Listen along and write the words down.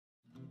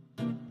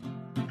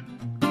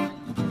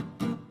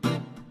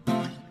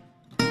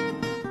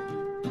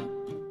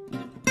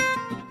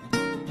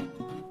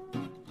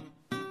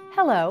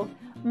Hello,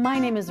 my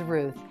name is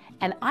Ruth,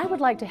 and I would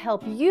like to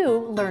help you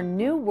learn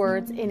new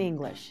words in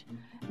English.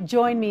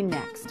 Join me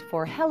next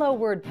for Hello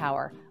Word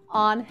Power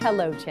on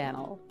Hello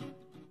Channel.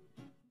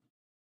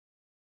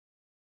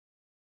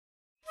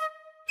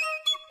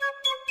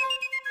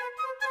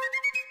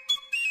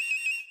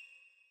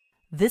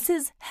 This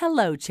is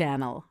Hello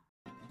Channel.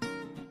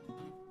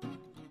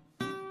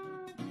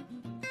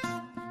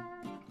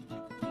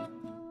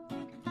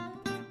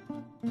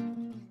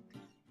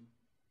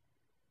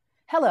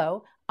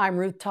 Hello, I'm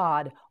Ruth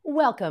Todd.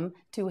 Welcome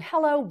to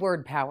Hello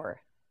Word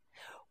Power.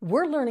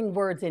 We're learning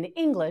words in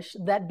English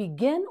that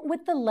begin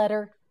with the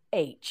letter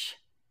H.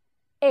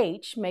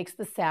 H makes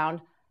the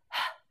sound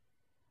h.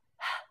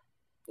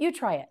 You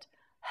try it.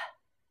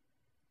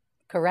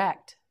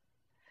 Correct.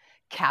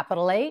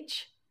 Capital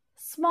H,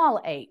 small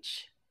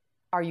h.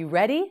 Are you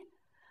ready?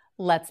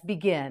 Let's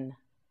begin.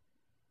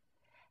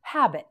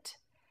 Habit.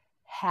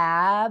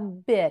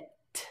 Habit.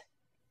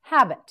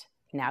 Habit.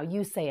 Now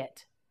you say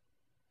it.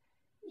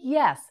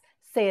 Yes,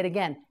 say it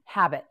again.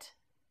 Habit.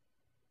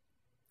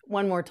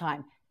 One more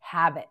time.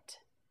 Habit.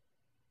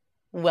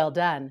 Well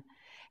done.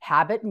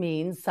 Habit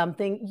means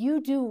something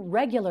you do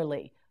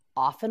regularly,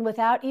 often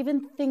without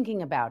even thinking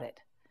about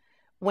it.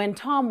 When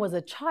Tom was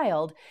a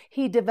child,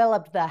 he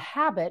developed the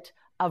habit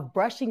of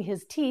brushing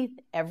his teeth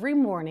every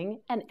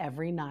morning and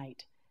every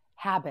night.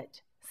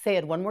 Habit. Say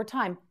it one more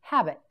time.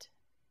 Habit.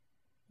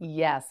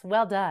 Yes,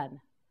 well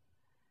done.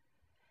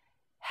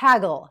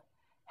 Haggle.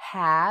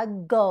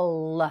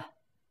 Haggle.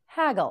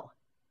 Haggle.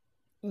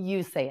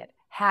 You say it.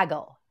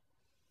 Haggle.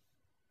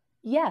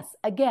 Yes,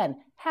 again,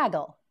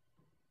 haggle.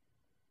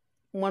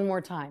 One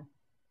more time.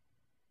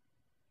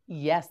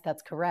 Yes,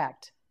 that's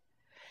correct.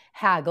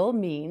 Haggle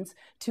means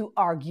to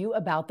argue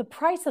about the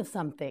price of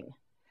something.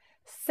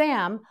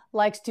 Sam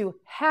likes to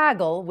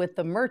haggle with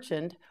the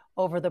merchant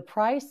over the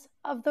price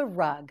of the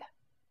rug.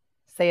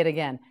 Say it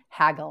again.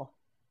 Haggle.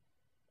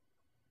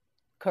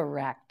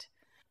 Correct.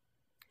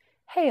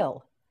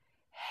 Hail.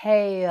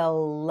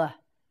 Hail.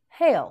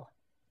 Hail.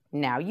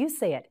 Now you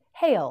say it.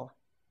 Hail.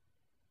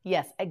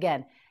 Yes,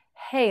 again.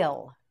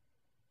 Hail.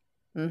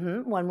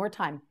 One more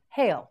time.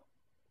 Hail.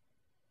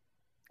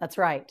 That's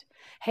right.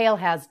 Hail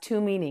has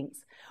two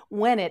meanings.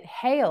 When it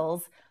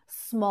hails,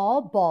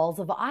 small balls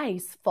of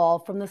ice fall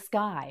from the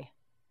sky.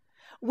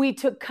 We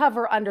took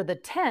cover under the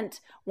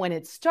tent when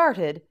it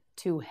started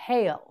to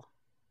hail.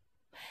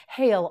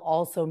 Hail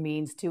also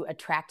means to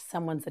attract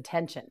someone's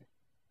attention.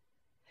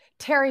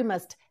 Terry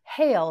must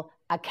hail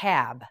a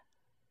cab.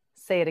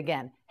 Say it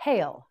again.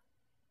 Hail.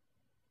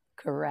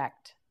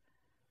 Correct.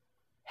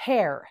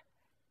 Hair.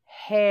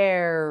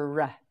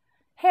 Hair.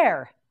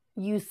 Hair.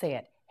 You say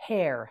it.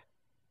 Hair.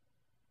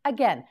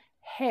 Again.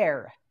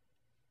 Hair.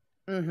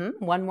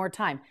 One more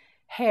time.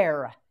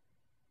 Hair.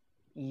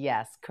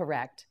 Yes,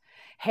 correct.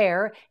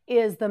 Hair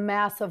is the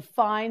mass of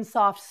fine,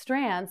 soft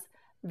strands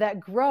that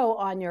grow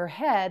on your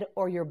head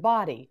or your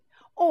body,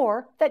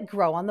 or that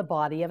grow on the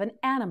body of an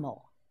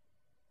animal.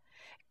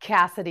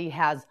 Cassidy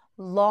has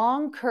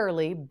long,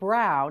 curly,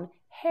 brown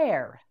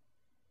hair.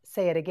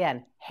 Say it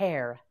again.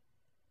 Hair.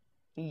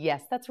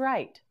 Yes, that's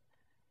right.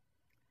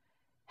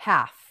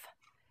 Half.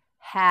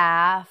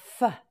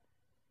 Half.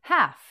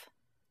 Half.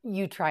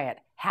 You try it.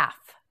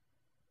 Half.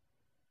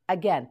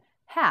 Again.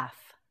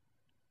 Half.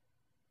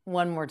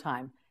 One more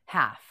time.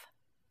 Half.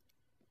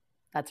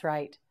 That's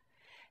right.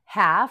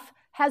 Half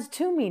has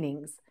two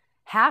meanings.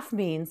 Half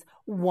means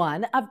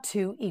one of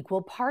two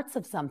equal parts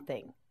of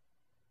something.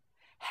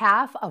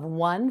 Half of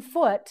 1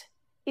 foot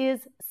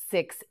is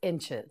 6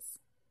 inches.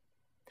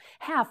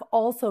 Half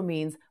also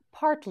means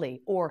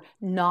partly or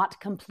not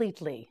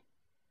completely.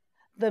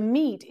 The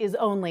meat is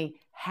only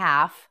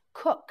half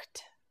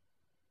cooked.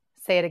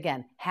 Say it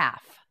again.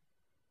 Half.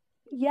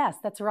 Yes,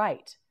 that's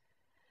right.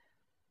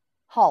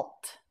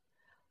 Halt.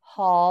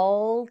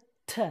 Halt.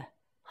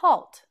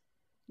 Halt.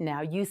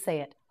 Now you say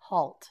it.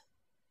 Halt.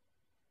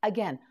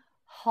 Again.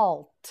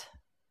 Halt.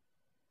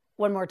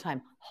 One more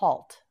time.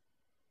 Halt.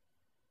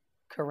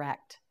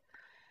 Correct.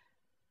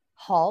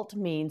 Halt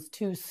means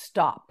to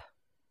stop.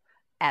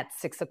 At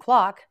 6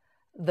 o'clock,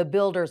 the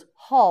builders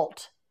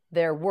halt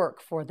their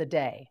work for the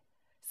day.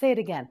 Say it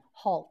again.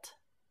 Halt.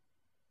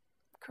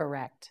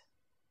 Correct.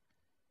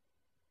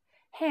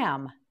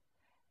 Ham.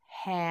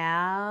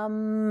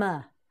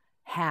 Ham.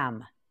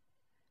 Ham.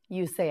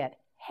 You say it.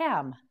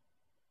 Ham.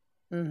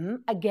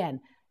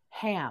 Again.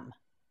 Ham.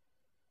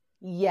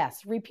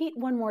 Yes. Repeat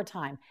one more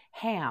time.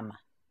 Ham.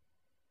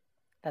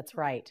 That's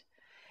right.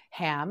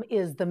 Ham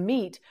is the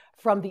meat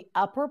from the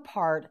upper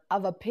part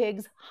of a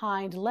pig's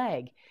hind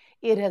leg.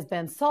 It has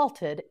been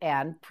salted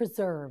and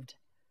preserved.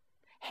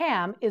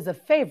 Ham is a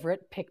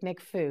favorite picnic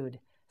food.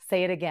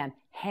 Say it again.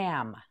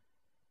 Ham.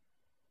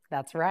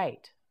 That's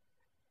right.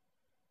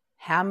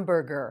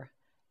 Hamburger.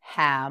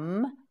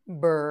 Hamburger.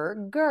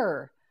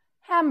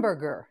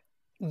 Hamburger.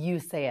 You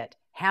say it.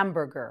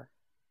 Hamburger.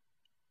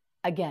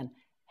 Again.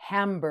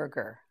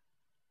 Hamburger.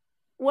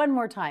 One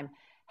more time.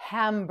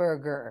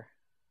 Hamburger.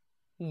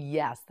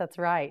 Yes, that's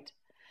right.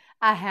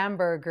 A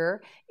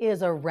hamburger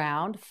is a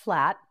round,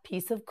 flat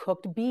piece of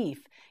cooked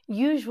beef,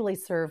 usually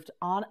served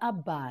on a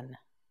bun.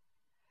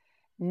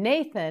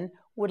 Nathan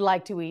would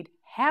like to eat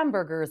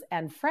hamburgers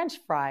and French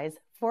fries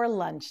for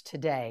lunch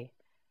today.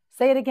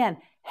 Say it again,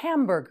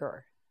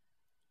 hamburger.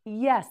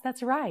 Yes,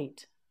 that's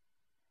right.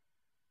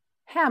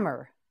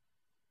 Hammer,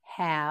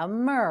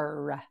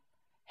 hammer,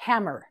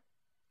 hammer.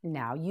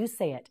 Now you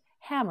say it,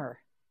 hammer.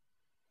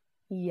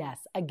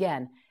 Yes,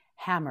 again,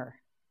 hammer.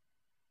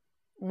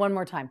 One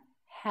more time,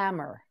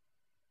 hammer.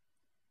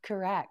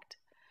 Correct.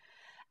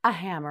 A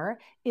hammer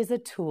is a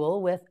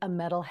tool with a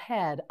metal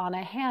head on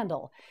a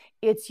handle.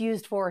 It's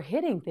used for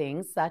hitting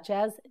things such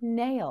as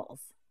nails.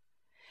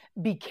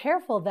 Be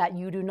careful that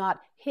you do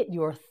not hit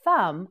your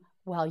thumb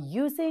while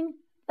using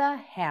the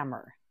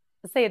hammer.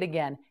 Say it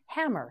again,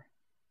 hammer.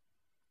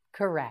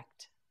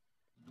 Correct.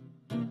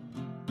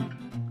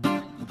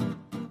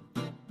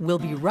 We'll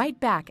be right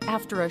back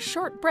after a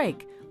short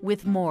break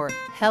with more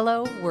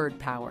Hello Word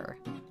Power.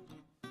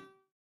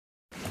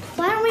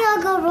 Why don't we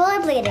all go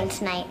rollerblading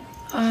tonight?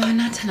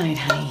 Not tonight,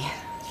 honey.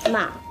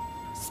 Mom,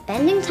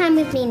 spending time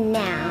with me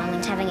now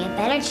means having a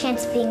better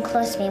chance of being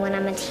close to me when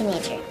I'm a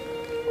teenager.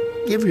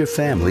 Give your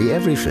family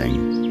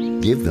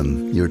everything. Give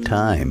them your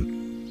time.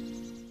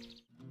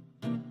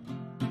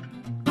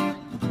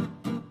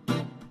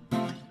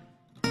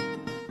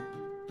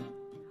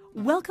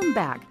 Welcome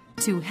back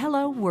to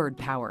Hello Word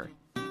Power.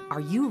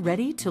 Are you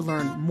ready to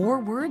learn more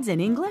words in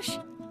English?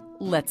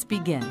 Let's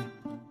begin.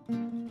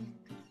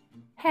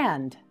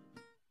 Hand,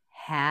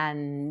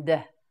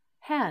 hand,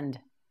 hand.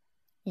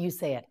 You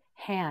say it,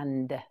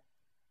 hand.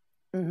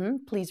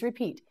 Please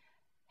repeat,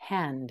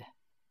 hand.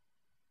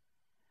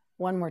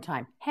 One more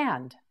time,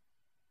 hand.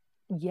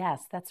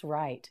 Yes, that's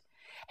right.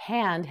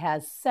 Hand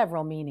has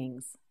several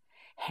meanings.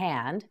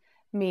 Hand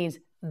means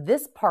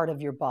this part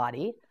of your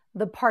body,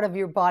 the part of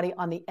your body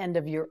on the end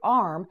of your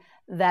arm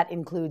that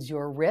includes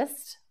your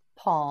wrist,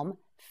 palm,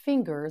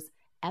 fingers,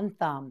 and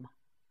thumb.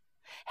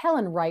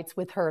 Helen writes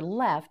with her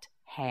left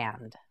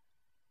hand.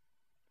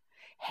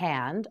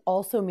 Hand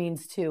also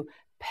means to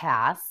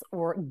pass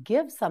or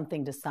give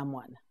something to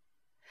someone.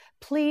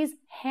 Please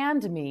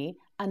hand me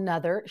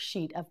another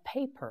sheet of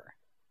paper.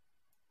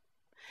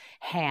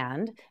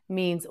 Hand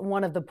means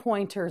one of the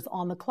pointers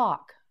on the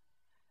clock.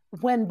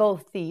 When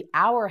both the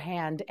hour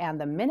hand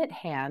and the minute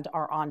hand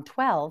are on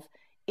 12,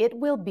 it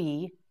will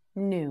be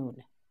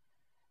noon.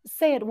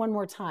 Say it one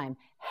more time,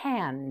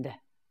 hand.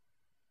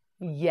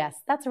 Yes,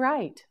 that's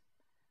right.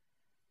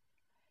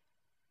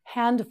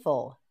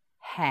 Handful,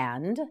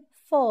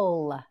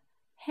 handful,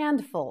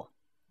 handful.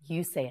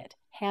 You say it,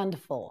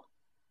 handful.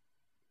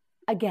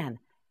 Again,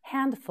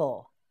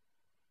 handful.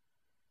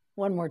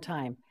 One more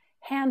time,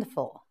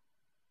 handful.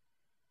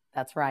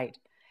 That's right.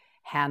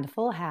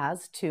 Handful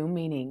has two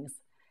meanings.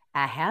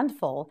 A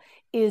handful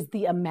is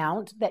the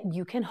amount that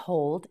you can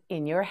hold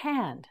in your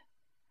hand.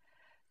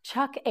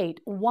 Chuck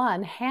ate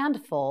one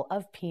handful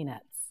of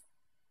peanuts.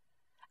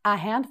 A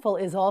handful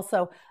is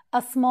also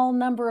a small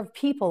number of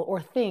people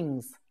or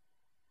things.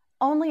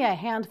 Only a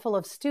handful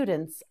of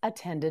students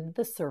attended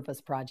the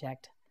service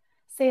project.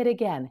 Say it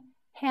again,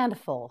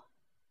 handful.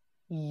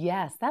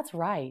 Yes, that's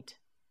right.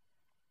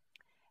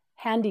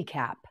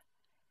 Handicap,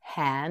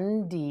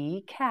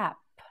 handicap,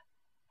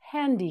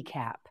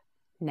 handicap.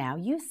 Now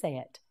you say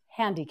it,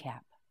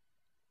 handicap.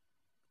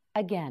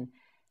 Again,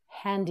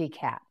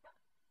 handicap.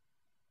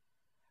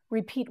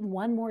 Repeat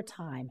one more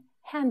time,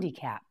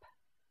 handicap.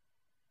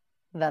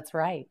 That's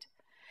right.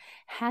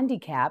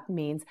 Handicap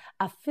means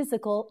a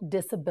physical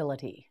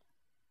disability.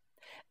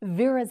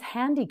 Vera's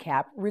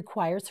handicap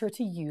requires her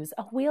to use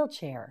a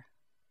wheelchair.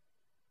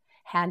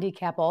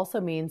 Handicap also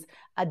means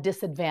a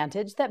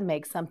disadvantage that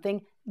makes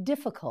something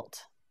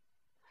difficult.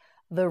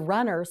 The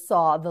runner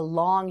saw the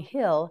long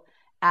hill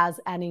as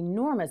an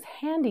enormous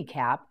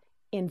handicap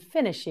in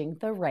finishing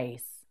the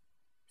race.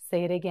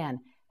 Say it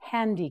again,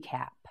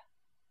 handicap.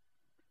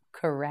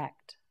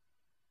 Correct.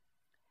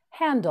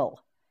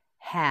 Handle,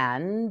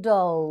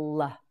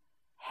 handle,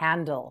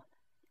 handle.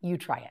 You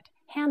try it,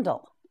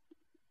 handle.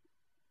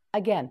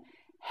 Again,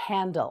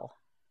 handle.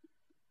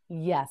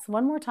 Yes,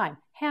 one more time,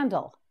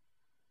 handle.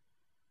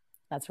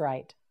 That's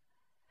right.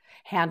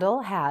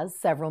 Handle has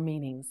several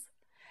meanings.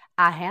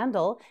 A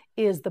handle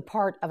is the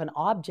part of an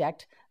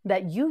object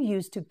that you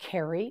use to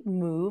carry,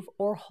 move,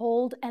 or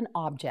hold an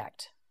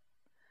object.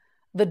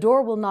 The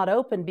door will not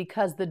open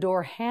because the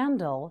door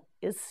handle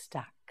is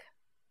stuck.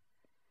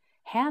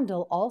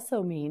 Handle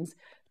also means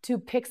to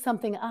pick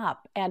something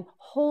up and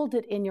hold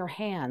it in your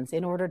hands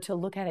in order to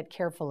look at it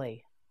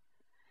carefully.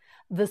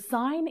 The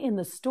sign in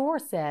the store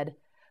said,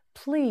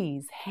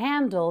 "Please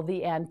handle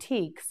the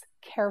antiques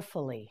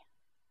carefully."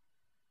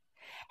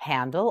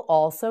 Handle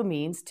also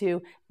means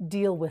to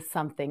deal with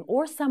something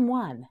or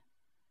someone.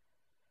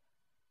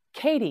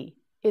 Katie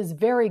is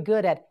very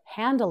good at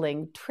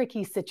handling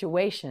tricky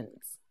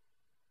situations.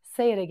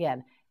 Say it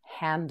again,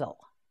 handle.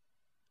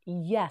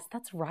 Yes,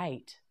 that's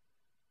right.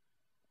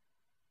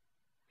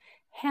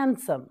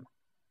 Handsome,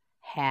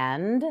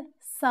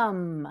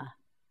 handsome,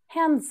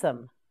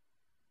 handsome.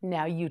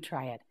 Now you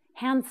try it,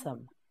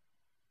 handsome.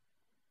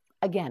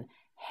 Again,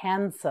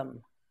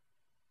 handsome.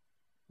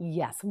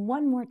 Yes,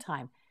 one more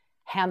time.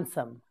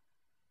 Handsome.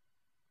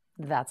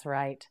 That's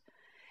right.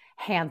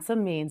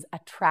 Handsome means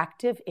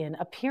attractive in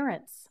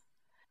appearance.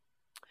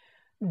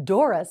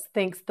 Doris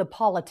thinks the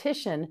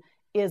politician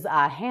is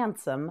a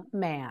handsome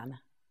man.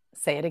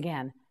 Say it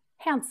again.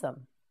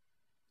 Handsome.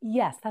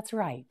 Yes, that's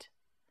right.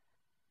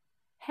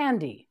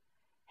 Handy.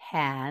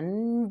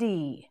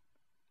 Handy.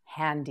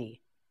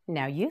 Handy.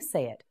 Now you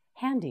say it.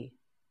 Handy.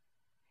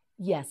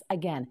 Yes,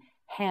 again.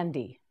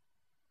 Handy.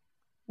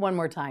 One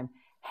more time.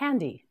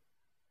 Handy.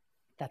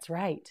 That's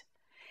right.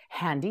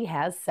 Handy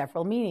has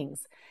several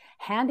meanings.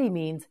 Handy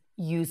means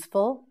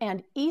useful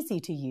and easy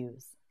to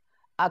use.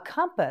 A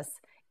compass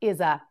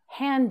is a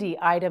handy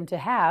item to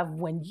have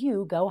when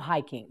you go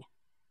hiking.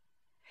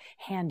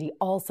 Handy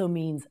also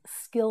means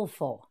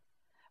skillful.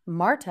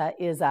 Marta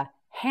is a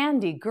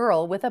handy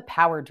girl with a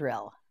power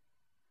drill.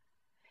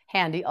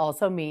 Handy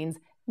also means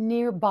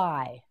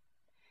nearby.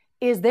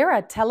 Is there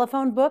a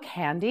telephone book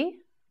handy?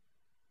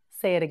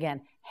 Say it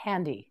again.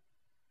 Handy.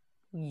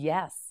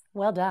 Yes,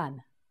 well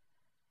done.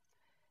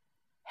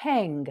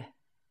 Hang.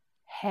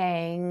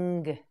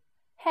 Hang.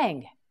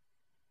 Hang.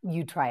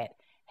 You try it.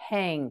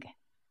 Hang.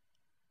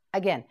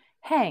 Again,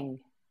 hang.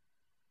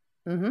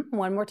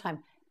 One more time.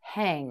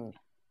 Hang.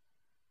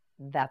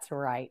 That's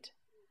right.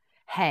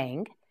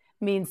 Hang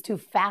means to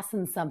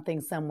fasten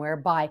something somewhere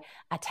by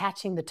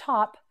attaching the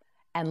top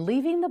and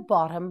leaving the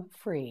bottom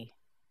free.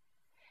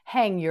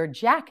 Hang your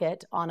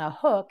jacket on a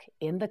hook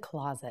in the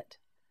closet.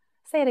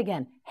 Say it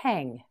again.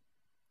 Hang.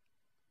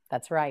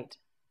 That's right.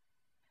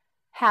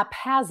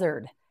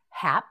 Haphazard.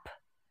 Hazard.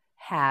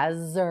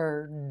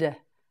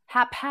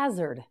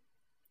 Haphazard.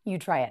 You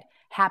try it.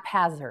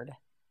 Haphazard.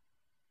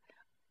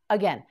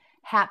 Again,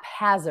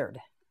 haphazard.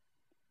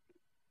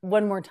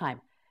 One more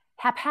time.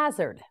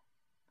 Haphazard.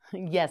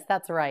 Yes,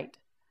 that's right.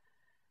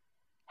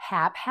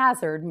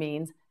 Haphazard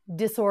means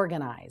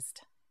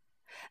disorganized.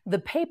 The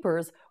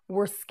papers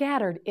were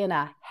scattered in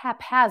a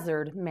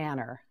haphazard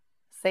manner.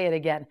 Say it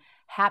again.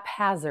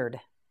 Haphazard.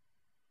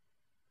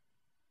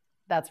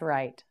 That's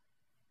right.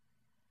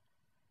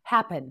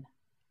 Happen.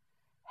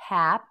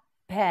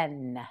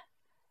 Happen.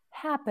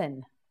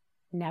 Happen.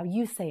 Now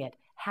you say it.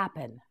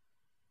 Happen.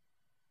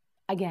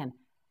 Again.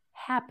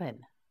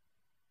 Happen.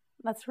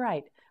 That's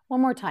right.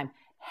 One more time.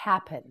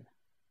 Happen.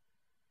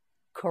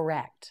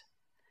 Correct.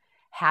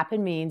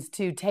 Happen means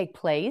to take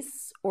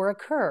place or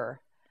occur.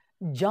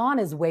 John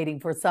is waiting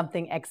for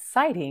something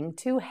exciting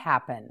to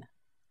happen.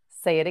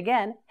 Say it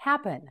again.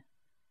 Happen.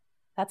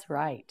 That's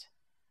right.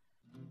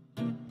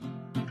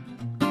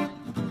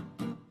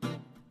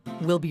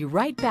 We'll be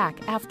right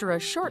back after a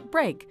short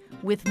break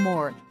with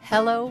more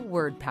Hello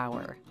Word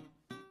Power.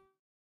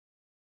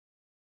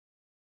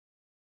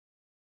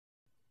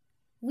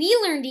 We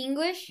learned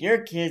English. Your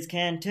kids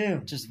can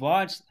too. Just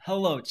watch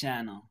Hello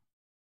Channel.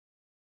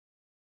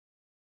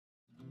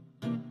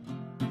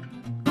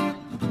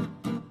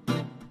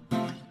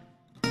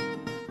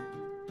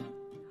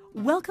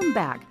 Welcome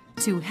back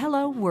to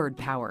Hello Word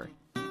Power.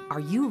 Are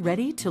you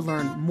ready to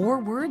learn more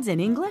words in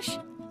English?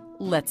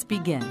 Let's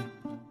begin.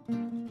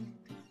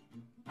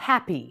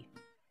 Happy.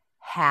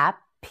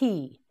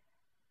 Happy.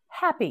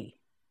 Happy.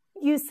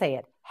 You say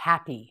it.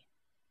 Happy.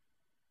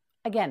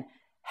 Again.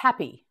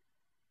 Happy.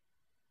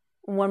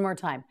 One more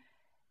time.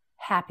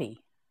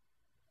 Happy.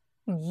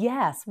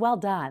 Yes, well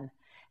done.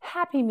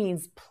 Happy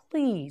means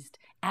pleased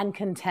and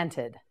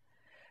contented.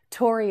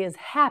 Tori is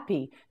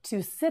happy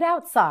to sit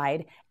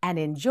outside and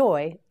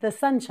enjoy the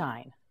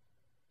sunshine.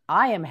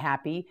 I am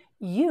happy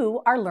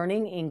you are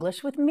learning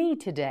English with me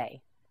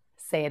today.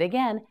 Say it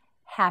again.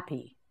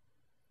 Happy.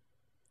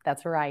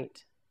 That's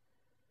right.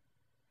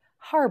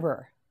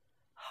 Harbor.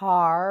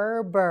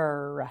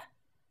 Harbor.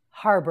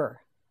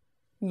 Harbor.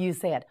 You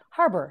say it.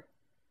 Harbor.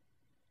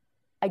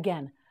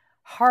 Again.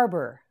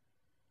 Harbor.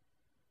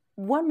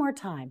 One more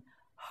time.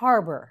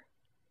 Harbor.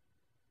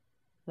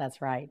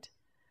 That's right.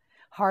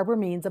 Harbor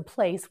means a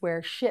place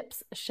where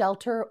ships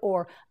shelter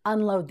or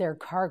unload their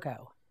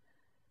cargo.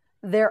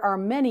 There are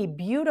many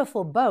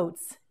beautiful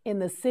boats in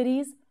the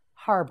city's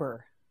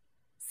harbor.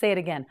 Say it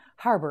again.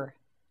 Harbor.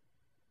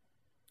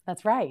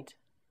 That's right.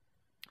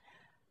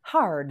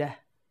 Hard.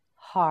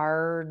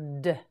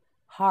 Hard.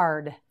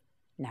 Hard.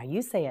 Now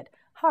you say it.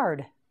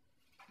 Hard.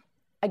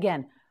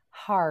 Again.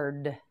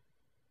 Hard.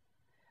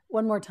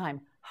 One more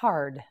time.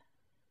 Hard.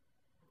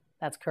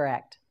 That's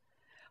correct.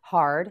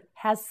 Hard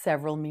has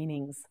several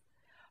meanings.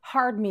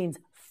 Hard means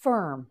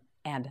firm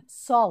and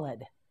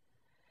solid.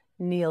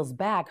 Neil's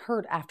back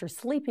hurt after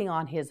sleeping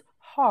on his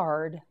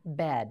hard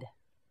bed.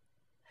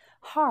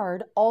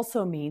 Hard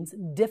also means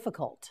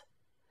difficult.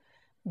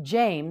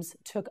 James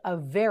took a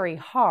very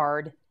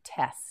hard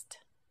test.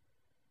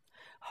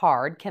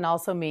 Hard can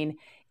also mean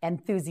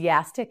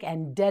enthusiastic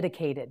and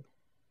dedicated.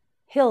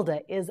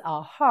 Hilda is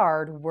a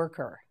hard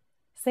worker.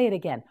 Say it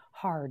again.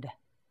 Hard.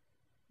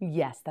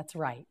 Yes, that's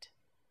right.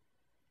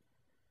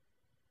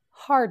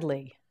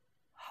 Hardly.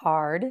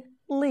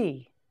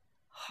 Hardly.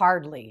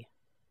 Hardly.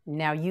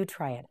 Now you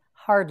try it.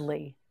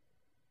 Hardly.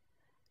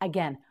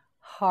 Again,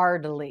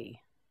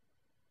 hardly.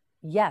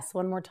 Yes,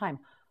 one more time.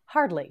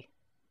 Hardly.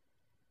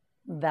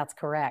 That's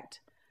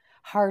correct.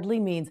 Hardly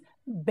means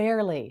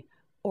barely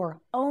or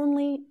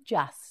only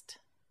just.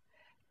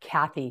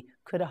 Kathy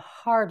could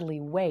hardly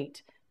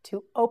wait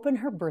to open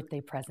her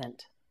birthday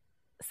present.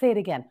 Say it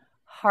again.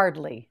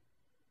 Hardly.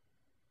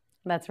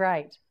 That's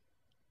right.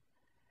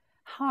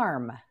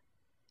 Harm.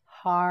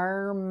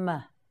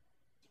 Harm.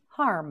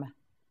 Harm.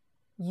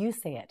 You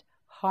say it.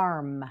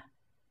 Harm.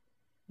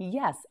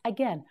 Yes,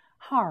 again.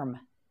 Harm.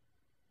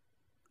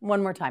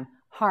 One more time.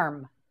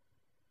 Harm.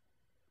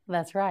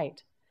 That's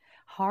right.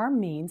 Harm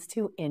means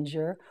to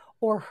injure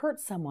or hurt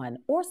someone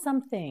or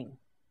something.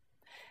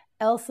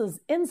 Elsa's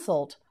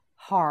insult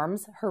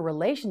harms her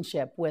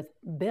relationship with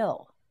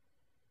Bill.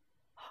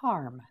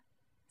 Harm.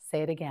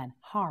 Say it again.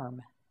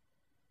 Harm.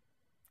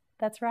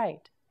 That's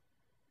right.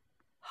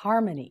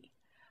 Harmony.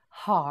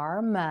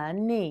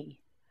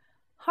 Harmony.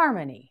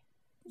 Harmony.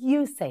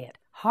 You say it.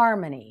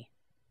 Harmony.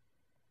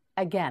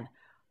 Again.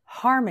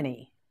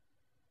 Harmony.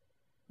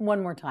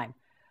 One more time.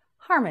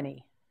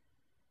 Harmony.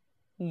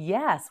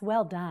 Yes,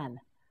 well done.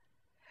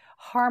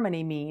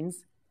 Harmony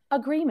means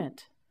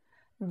agreement.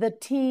 The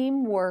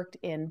team worked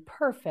in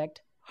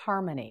perfect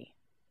harmony.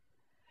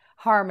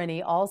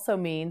 Harmony also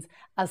means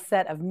a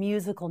set of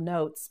musical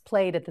notes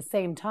played at the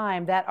same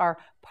time that are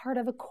part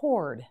of a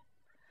chord.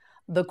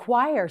 The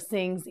choir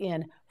sings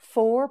in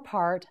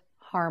 4-part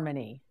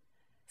harmony.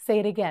 Say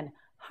it again.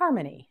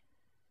 Harmony.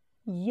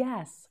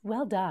 Yes,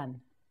 well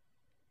done.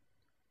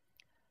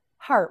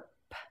 Harp.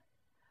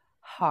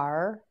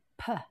 Harp.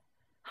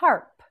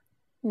 Harp.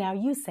 Now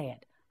you say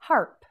it.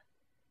 Harp.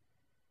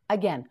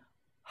 Again.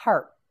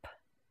 Harp.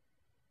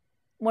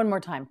 One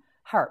more time.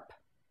 Harp.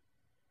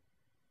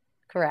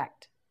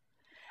 Correct.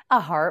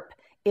 A harp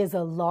is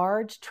a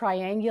large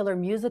triangular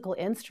musical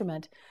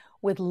instrument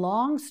with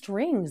long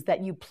strings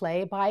that you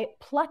play by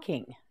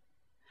plucking.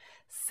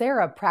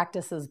 Sarah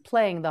practices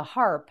playing the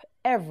harp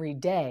every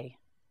day.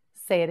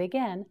 Say it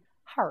again.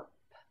 Harp.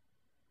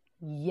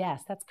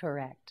 Yes, that's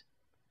correct.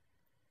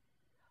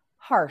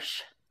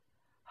 Harsh.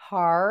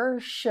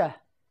 Harsh.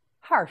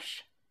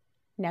 Harsh.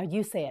 Now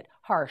you say it.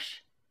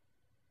 Harsh.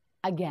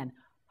 Again.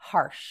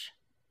 Harsh.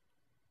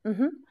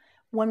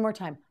 One more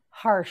time.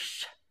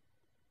 Harsh.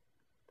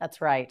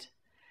 That's right.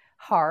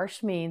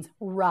 Harsh means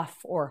rough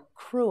or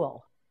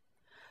cruel.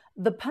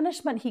 The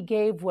punishment he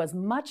gave was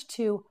much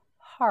too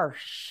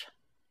harsh.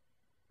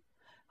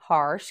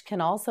 Harsh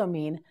can also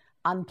mean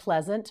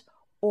unpleasant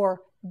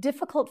or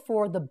difficult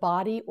for the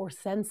body or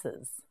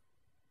senses.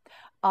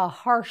 A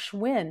harsh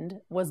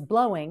wind was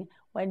blowing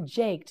when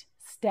Jake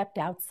stepped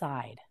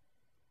outside.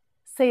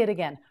 Say it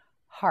again.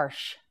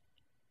 Harsh.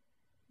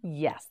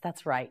 Yes,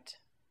 that's right.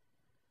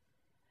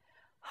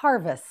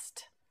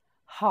 Harvest.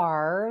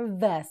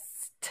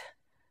 Harvest.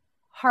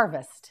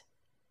 Harvest.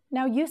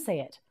 Now you say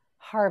it.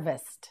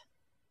 Harvest.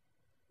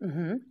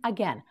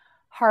 Again.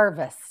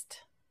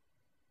 Harvest.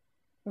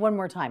 One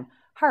more time.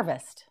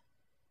 Harvest.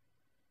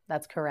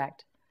 That's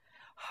correct.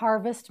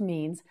 Harvest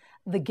means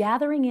the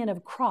gathering in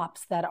of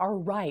crops that are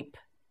ripe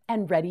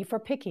and ready for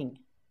picking.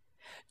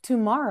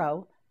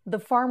 Tomorrow, the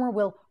farmer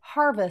will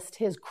harvest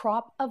his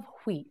crop of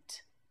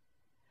wheat.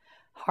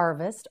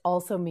 Harvest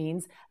also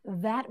means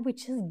that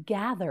which is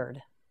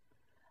gathered.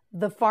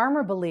 The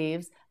farmer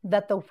believes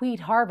that the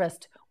wheat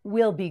harvest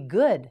will be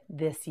good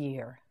this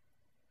year.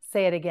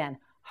 Say it again.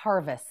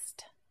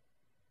 Harvest.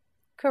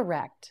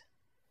 Correct.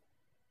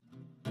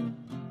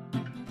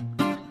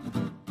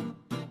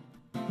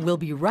 We'll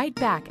be right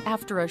back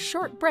after a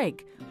short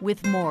break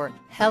with more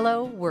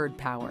Hello Word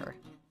Power.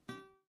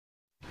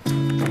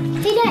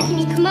 Hey, Dad, can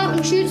you come out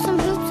and shoot some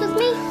hoops with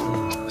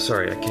me?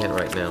 Sorry, I can't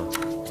right now.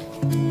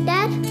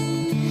 Dad,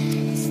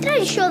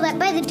 studies show that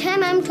by the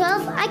time I'm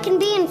 12, I can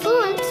be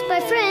influenced by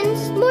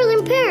friends more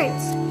than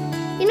parents.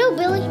 You know,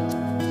 Billy,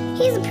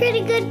 he's a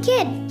pretty good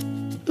kid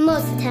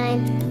most of the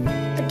time.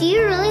 But do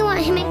you really want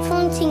him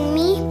influencing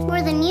me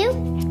more than you?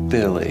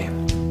 Billy.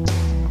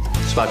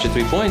 Spot your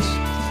 3 points.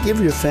 Give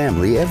your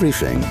family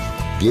everything.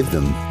 Give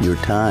them your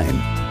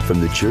time. From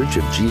the Church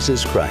of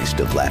Jesus Christ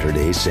of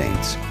Latter-day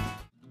Saints.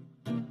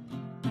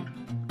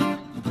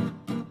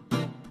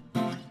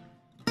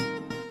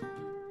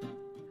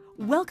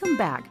 Welcome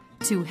back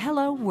to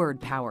Hello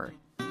Word Power.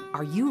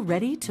 Are you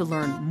ready to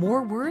learn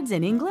more words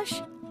in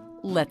English?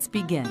 Let's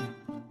begin.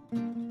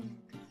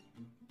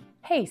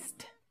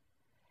 Haste.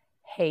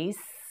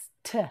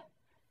 Haste.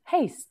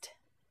 Haste.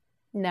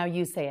 Now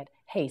you say it.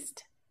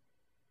 Haste.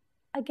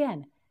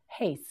 Again.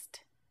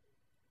 Haste.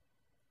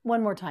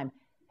 One more time.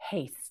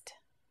 Haste.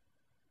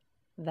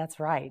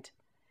 That's right.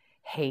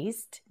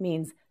 Haste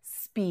means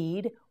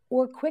speed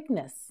or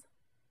quickness.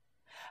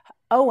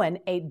 Owen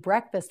ate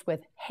breakfast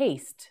with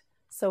haste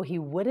so he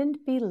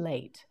wouldn't be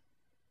late.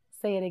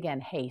 Say it again.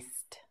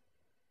 Haste.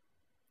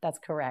 That's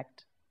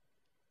correct.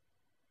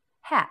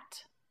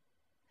 Hat.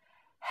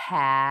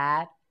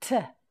 Hat.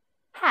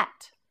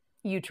 Hat.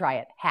 You try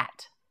it.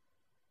 Hat.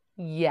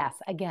 Yes,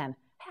 again.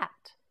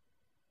 Hat.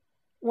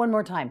 One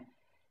more time.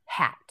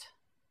 Hat.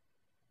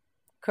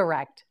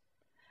 Correct.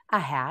 A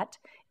hat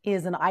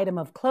is an item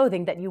of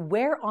clothing that you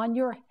wear on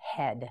your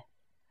head.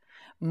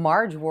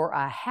 Marge wore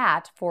a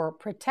hat for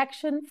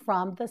protection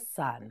from the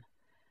sun.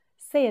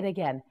 Say it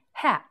again.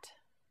 Hat.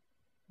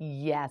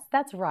 Yes,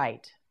 that's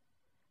right.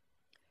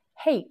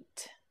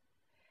 Hate.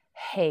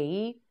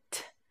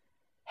 Hate.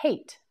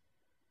 Hate.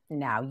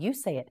 Now you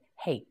say it.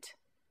 Hate.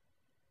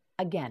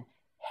 Again.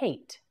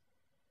 Hate.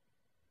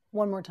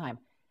 One more time.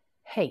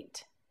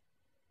 Hate.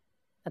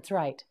 That's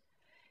right.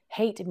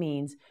 Hate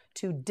means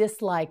to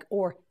dislike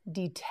or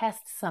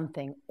detest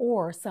something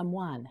or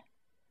someone.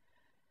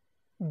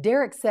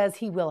 Derek says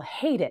he will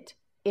hate it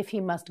if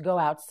he must go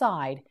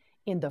outside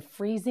in the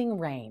freezing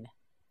rain.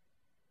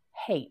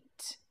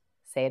 Hate.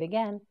 Say it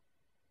again.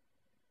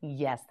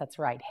 Yes, that's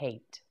right.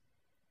 Hate.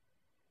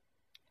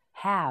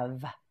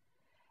 Have.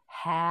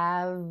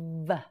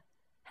 Have.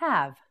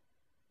 Have.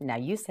 Now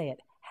you say it.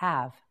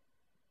 Have.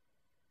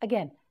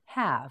 Again.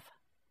 Have.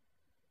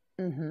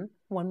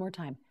 One more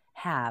time.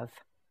 Have.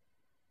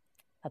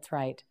 That's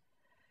right.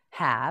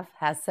 Have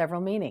has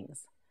several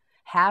meanings.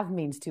 Have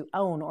means to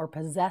own or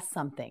possess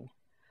something.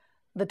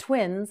 The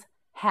twins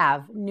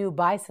have new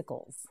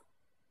bicycles.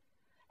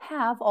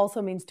 Have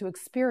also means to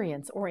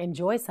experience or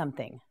enjoy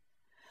something.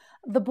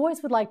 The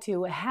boys would like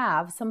to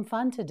have some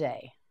fun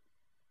today.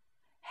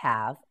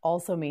 Have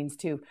also means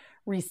to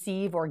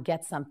receive or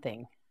get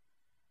something.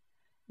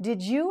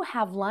 Did you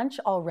have lunch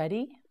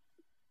already?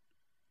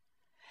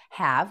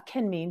 Have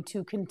can mean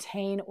to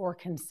contain or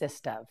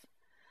consist of.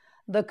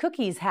 The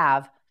cookies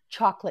have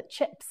chocolate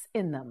chips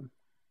in them.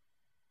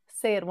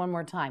 Say it one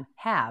more time.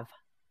 Have.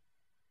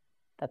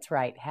 That's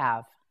right.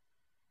 Have.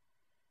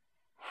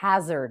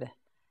 Hazard.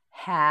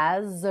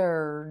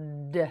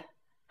 Hazard.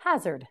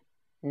 Hazard.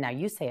 Now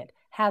you say it.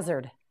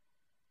 Hazard.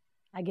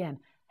 Again.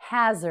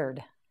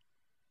 Hazard.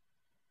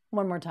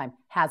 One more time.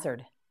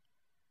 Hazard.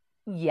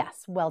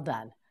 Yes, well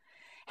done.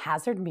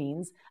 Hazard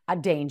means a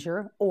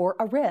danger or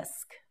a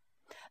risk.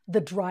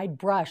 The dried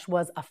brush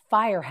was a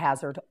fire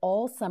hazard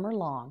all summer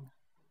long.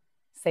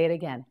 Say it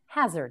again.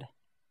 Hazard.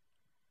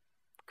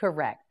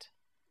 Correct.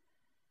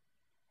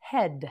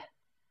 Head.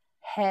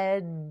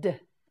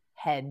 Head.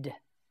 Head.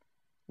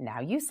 Now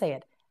you say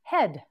it.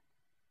 Head.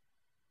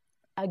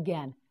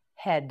 Again.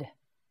 Head.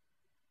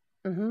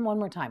 One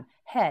more time.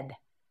 Head.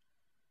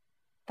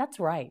 That's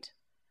right.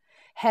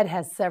 Head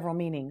has several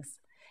meanings.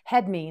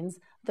 Head means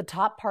the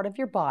top part of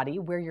your body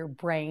where your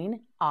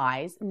brain,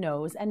 eyes,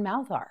 nose, and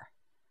mouth are.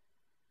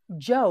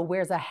 Joe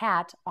wears a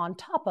hat on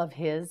top of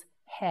his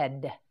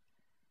head.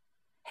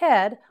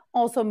 Head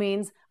also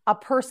means a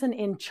person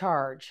in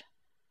charge.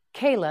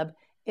 Caleb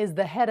is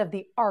the head of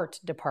the art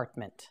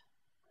department.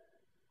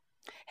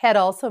 Head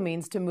also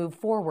means to move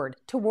forward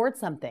toward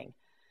something.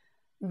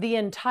 The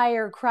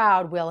entire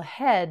crowd will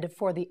head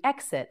for the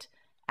exit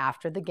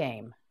after the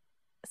game.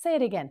 Say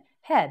it again.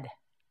 Head.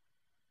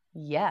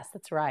 Yes,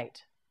 that's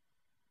right.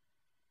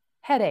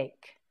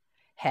 Headache.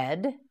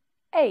 Head.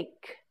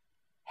 Ache.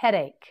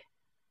 Headache.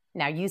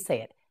 Now you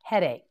say it.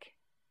 Headache.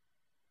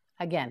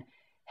 Again.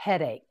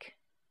 Headache.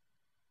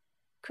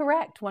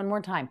 Correct. One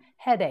more time.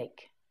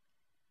 Headache.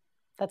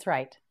 That's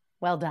right.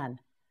 Well done.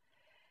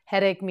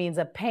 Headache means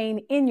a pain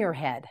in your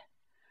head.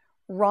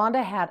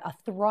 Rhonda had a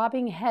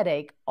throbbing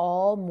headache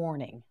all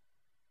morning.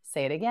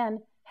 Say it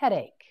again.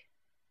 Headache.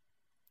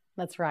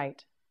 That's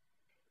right.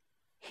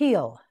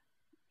 Heel.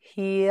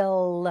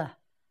 Heel.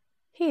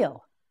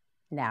 Heel.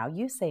 Now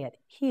you say it.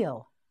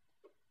 Heel.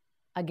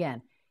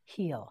 Again.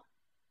 Heel.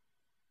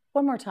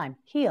 One more time.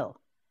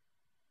 Heel.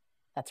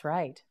 That's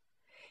right.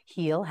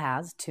 Heal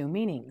has two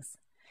meanings.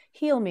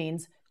 Heal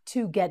means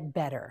to get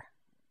better.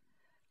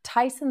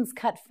 Tyson's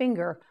cut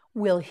finger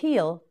will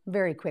heal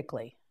very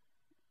quickly.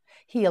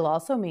 Heal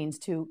also means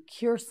to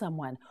cure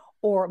someone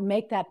or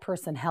make that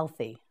person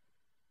healthy.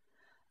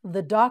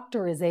 The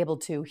doctor is able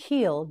to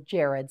heal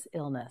Jared's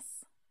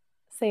illness.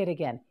 Say it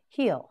again.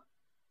 Heal.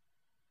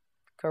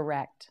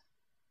 Correct.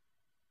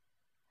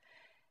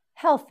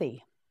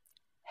 Healthy.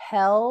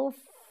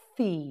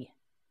 Healthy.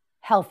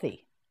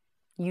 Healthy.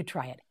 You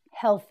try it.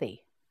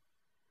 Healthy.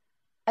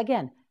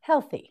 Again,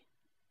 healthy.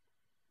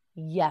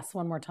 Yes,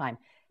 one more time.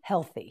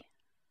 Healthy.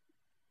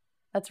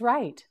 That's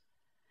right.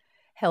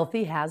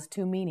 Healthy has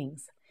two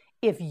meanings.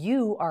 If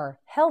you are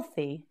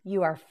healthy,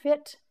 you are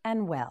fit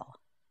and well.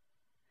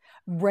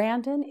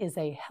 Brandon is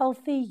a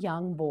healthy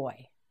young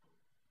boy.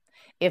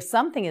 If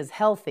something is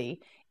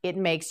healthy, it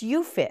makes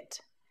you fit.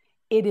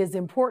 It is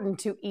important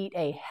to eat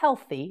a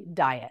healthy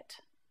diet.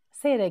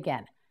 Say it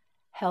again.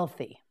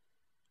 Healthy.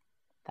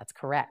 That's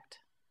correct.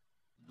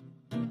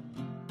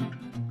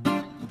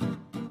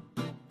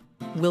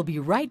 We'll be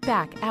right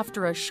back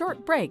after a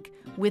short break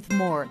with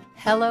more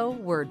Hello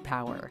Word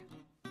Power.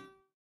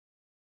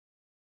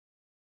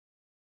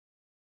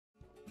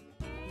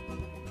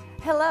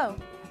 Hello!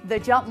 The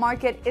job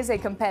market is a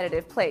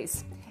competitive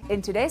place.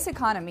 In today's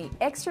economy,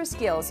 extra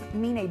skills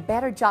mean a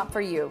better job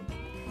for you.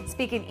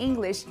 Speaking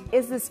English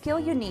is the skill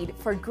you need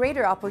for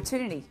greater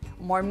opportunity,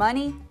 more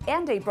money,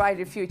 and a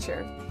brighter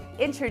future.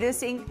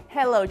 Introducing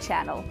Hello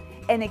Channel,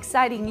 an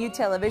exciting new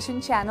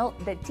television channel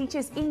that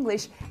teaches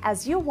English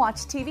as you watch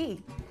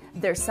TV.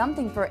 There's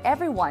something for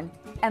everyone,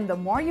 and the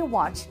more you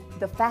watch,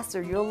 the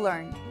faster you'll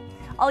learn.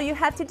 All you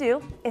have to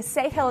do is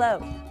say hello.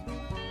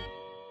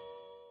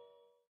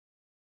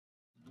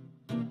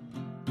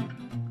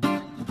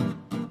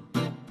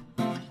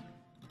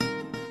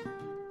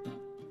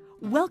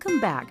 Welcome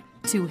back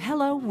to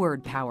Hello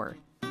Word Power.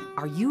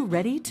 Are you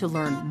ready to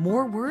learn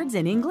more words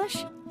in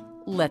English?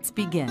 Let's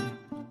begin.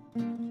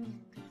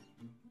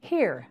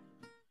 Here,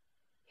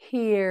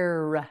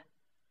 here,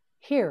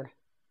 here.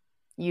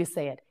 You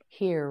say it,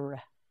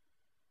 here.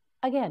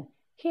 Again,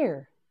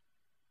 here.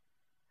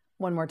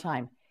 One more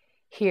time,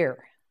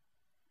 here.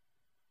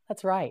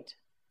 That's right.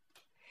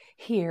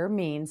 Hear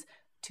means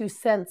to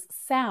sense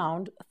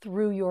sound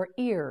through your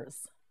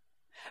ears.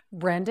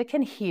 Brenda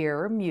can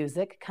hear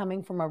music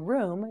coming from a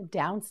room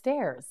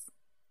downstairs.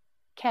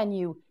 Can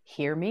you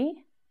hear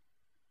me?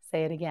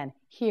 Say it again,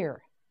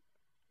 hear.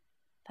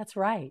 That's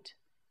right.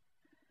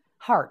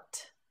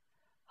 Heart,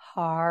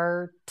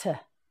 heart,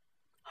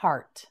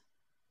 heart.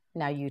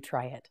 Now you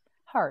try it.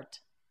 Heart.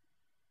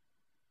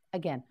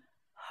 Again,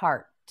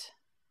 heart.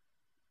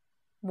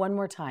 One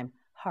more time,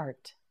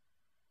 heart.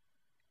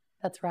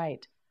 That's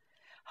right.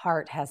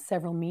 Heart has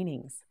several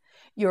meanings.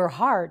 Your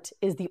heart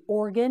is the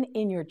organ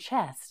in your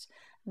chest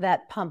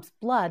that pumps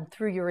blood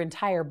through your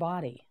entire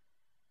body.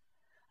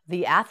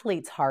 The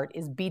athlete's heart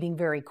is beating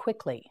very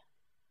quickly.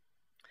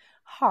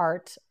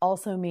 Heart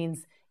also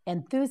means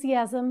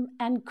enthusiasm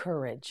and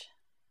courage.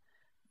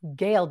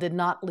 Gail did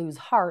not lose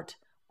heart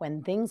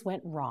when things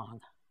went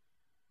wrong.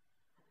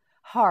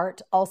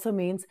 Heart also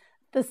means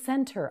the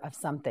center of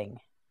something.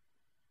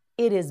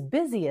 It is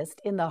busiest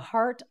in the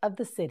heart of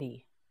the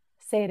city.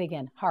 Say it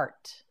again,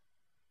 heart.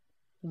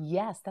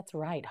 Yes, that's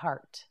right,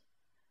 heart.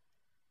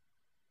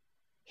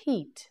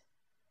 Heat,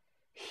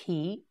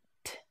 heat,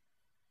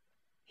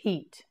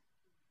 heat.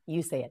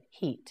 You say it,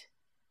 heat.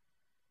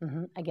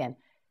 Again,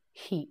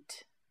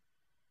 heat.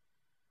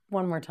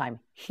 One more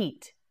time,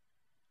 heat.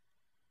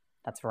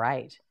 That's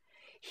right.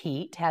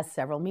 Heat has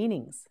several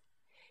meanings.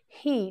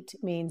 Heat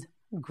means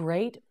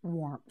great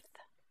warmth.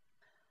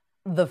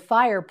 The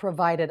fire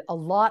provided a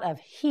lot of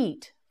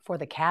heat for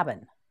the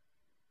cabin.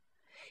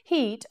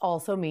 Heat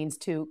also means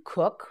to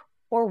cook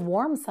or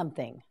warm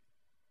something.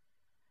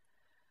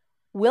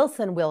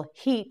 Wilson will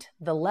heat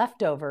the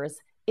leftovers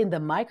in the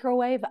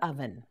microwave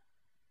oven.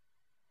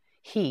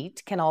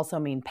 Heat can also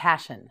mean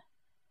passion.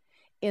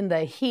 In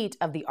the heat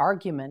of the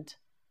argument,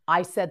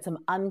 I said some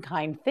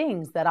unkind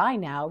things that I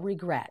now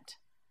regret.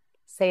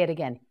 Say it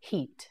again,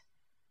 heat.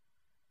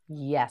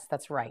 Yes,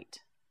 that's right.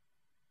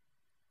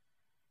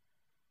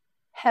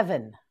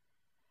 Heaven,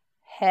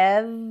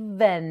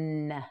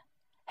 heaven,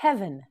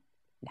 heaven.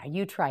 Now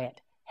you try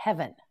it,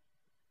 heaven.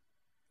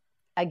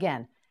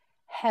 Again,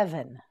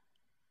 heaven.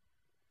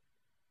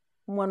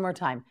 One more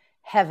time,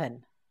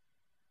 heaven.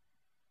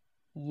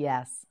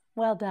 Yes,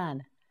 well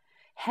done.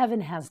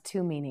 Heaven has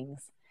two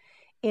meanings.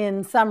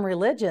 In some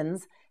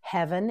religions,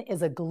 heaven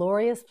is a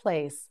glorious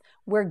place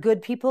where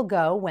good people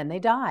go when they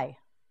die.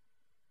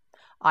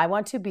 I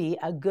want to be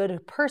a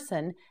good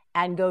person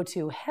and go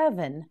to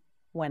heaven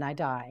when I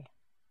die.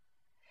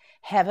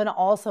 Heaven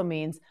also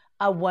means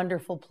a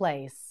wonderful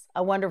place,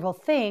 a wonderful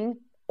thing,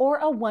 or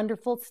a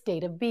wonderful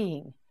state of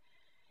being.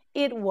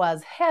 It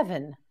was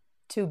heaven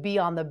to be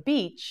on the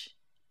beach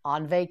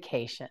on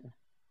vacation.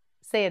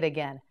 Say it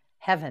again,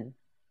 heaven.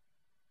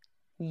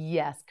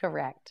 Yes,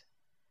 correct.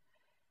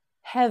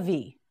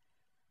 Heavy,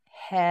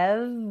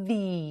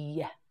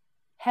 heavy,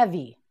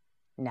 heavy.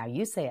 Now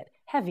you say it,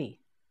 heavy.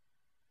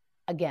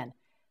 Again,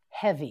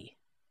 heavy.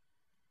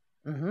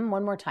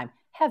 One more time,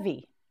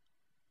 heavy.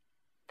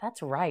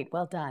 That's right,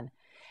 well done.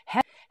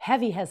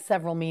 Heavy has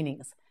several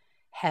meanings.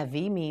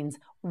 Heavy means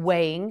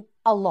weighing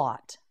a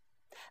lot.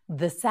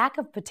 The sack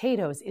of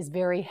potatoes is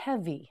very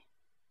heavy.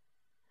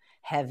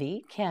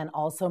 Heavy can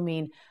also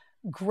mean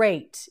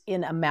great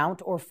in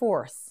amount or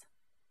force.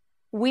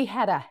 We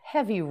had a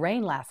heavy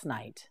rain last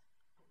night.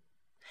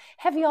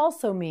 Heavy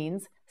also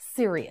means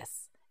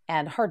serious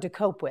and hard to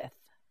cope with.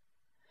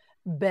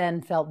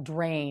 Ben felt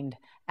drained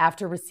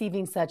after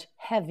receiving such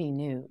heavy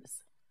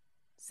news.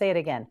 Say it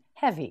again,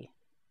 heavy.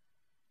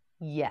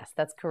 Yes,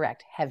 that's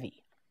correct,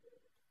 heavy.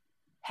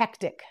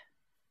 Hectic,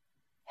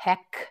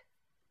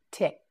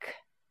 hectic,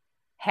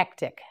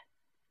 hectic.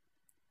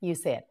 You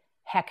say it,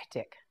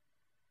 hectic.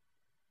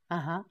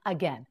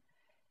 Again,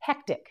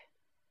 hectic.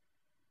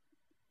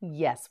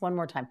 Yes, one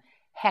more time,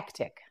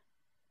 hectic.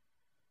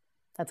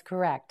 That's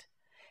correct.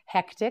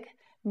 Hectic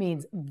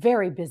means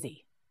very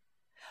busy.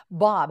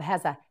 Bob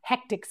has a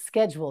hectic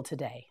schedule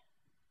today.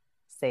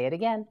 Say it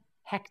again,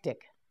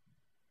 hectic.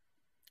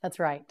 That's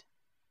right.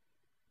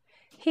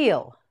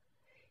 Heal,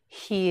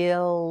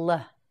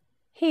 heal,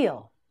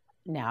 heal.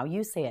 Now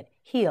you say it,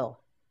 heal.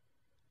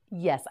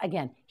 Yes,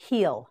 again,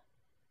 heal.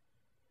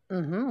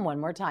 One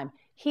more time,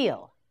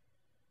 heal.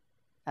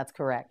 That's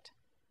correct.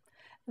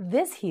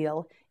 This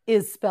heel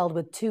is spelled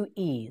with two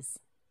E's.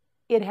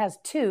 It has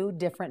two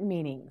different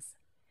meanings.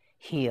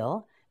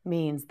 Heel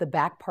means the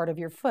back part of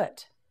your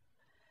foot.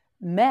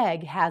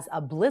 Meg has a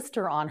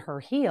blister on her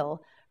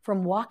heel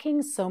from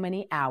walking so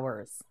many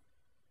hours.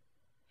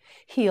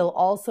 Heel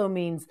also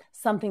means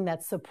something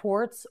that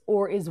supports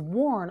or is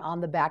worn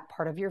on the back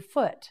part of your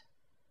foot.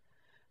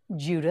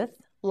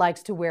 Judith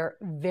likes to wear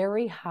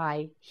very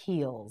high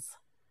heels.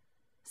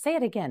 Say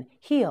it again,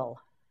 heel.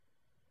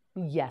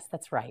 Yes,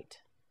 that's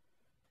right.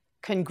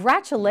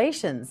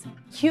 Congratulations!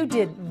 You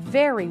did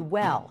very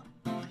well.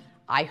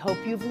 I hope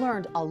you've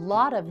learned a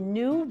lot of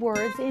new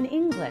words in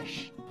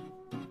English.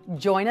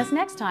 Join us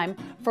next time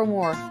for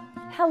more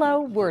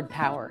Hello Word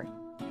Power.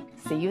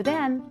 See you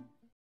then.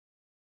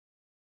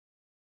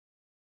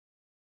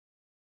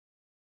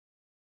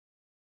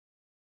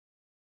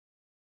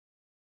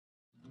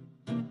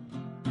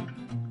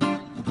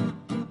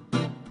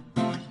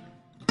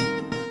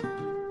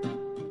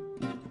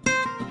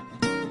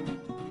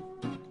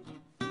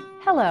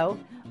 Hello,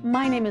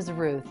 my name is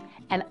Ruth,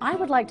 and I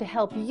would like to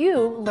help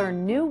you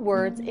learn new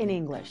words in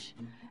English.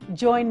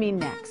 Join me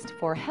next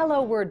for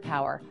Hello Word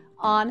Power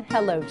on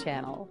Hello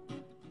Channel.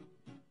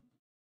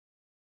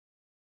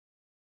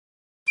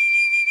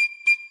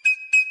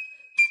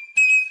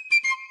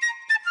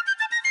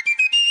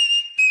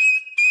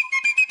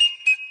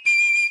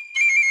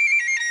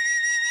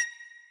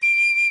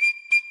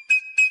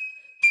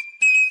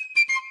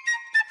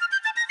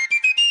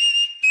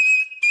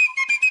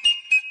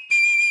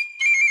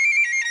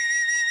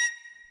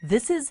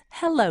 This is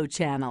Hello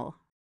Channel.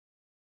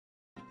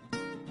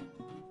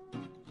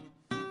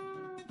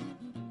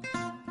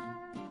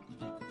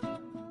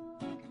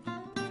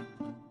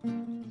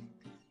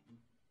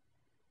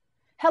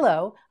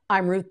 Hello,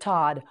 I'm Ruth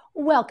Todd.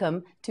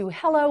 Welcome to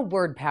Hello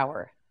Word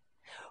Power.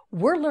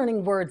 We're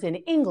learning words in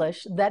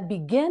English that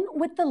begin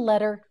with the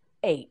letter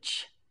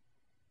H.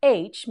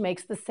 H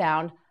makes the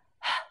sound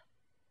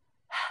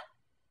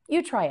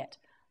You try it.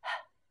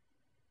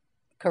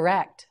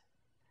 Correct.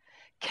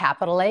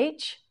 Capital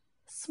H,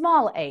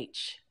 small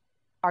h.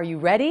 Are you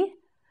ready?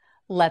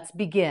 Let's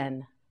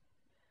begin.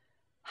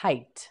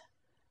 Height,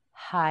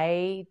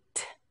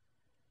 height,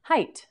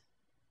 height.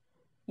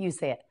 You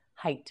say it,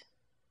 height.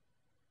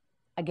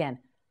 Again,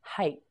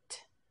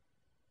 height.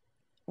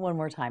 One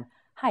more time,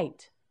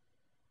 height.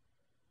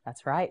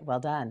 That's right,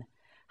 well done.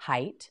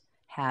 Height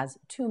has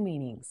two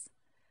meanings.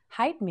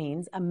 Height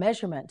means a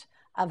measurement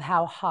of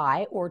how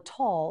high or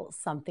tall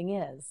something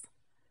is.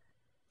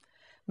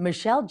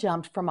 Michelle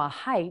jumped from a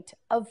height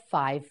of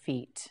 5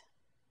 feet.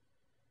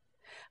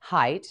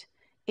 Height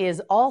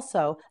is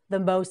also the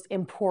most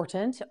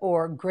important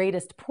or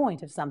greatest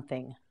point of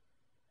something.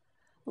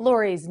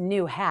 Lori's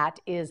new hat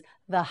is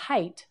the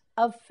height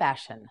of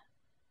fashion.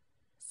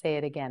 Say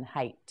it again,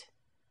 height.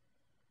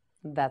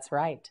 That's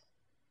right.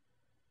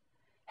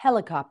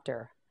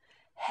 Helicopter,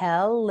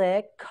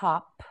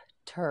 helicopter,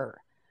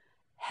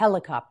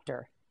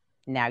 helicopter.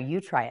 Now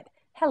you try it,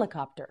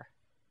 helicopter.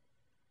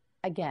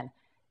 Again,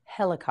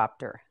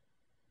 helicopter.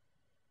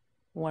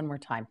 One more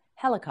time,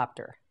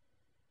 helicopter.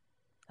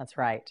 That's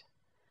right.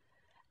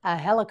 A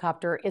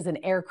helicopter is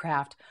an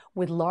aircraft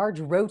with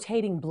large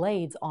rotating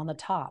blades on the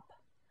top.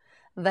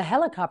 The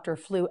helicopter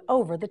flew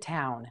over the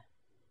town.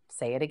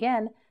 Say it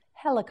again,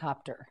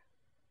 helicopter.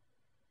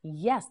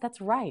 Yes, that's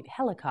right,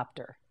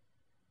 helicopter.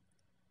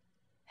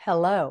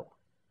 Hello,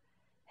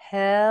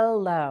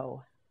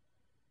 hello,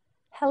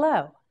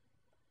 hello.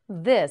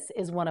 This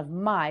is one of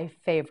my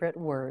favorite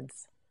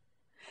words.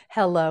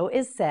 Hello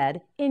is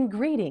said in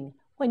greeting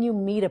when you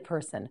meet a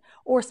person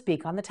or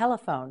speak on the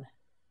telephone.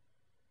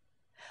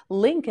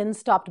 Lincoln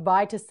stopped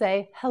by to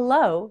say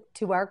hello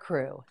to our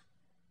crew.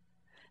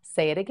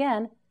 Say it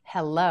again,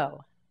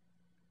 hello.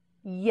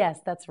 Yes,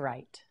 that's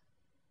right.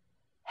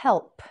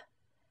 Help,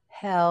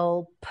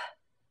 help,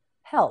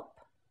 help.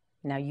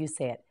 Now you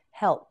say it,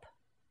 help.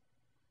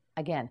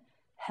 Again,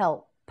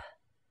 help.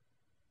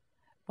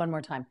 One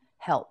more time,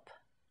 help.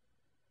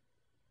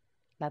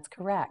 That's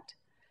correct.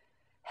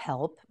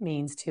 Help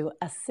means to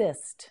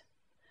assist.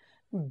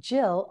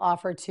 Jill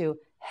offered to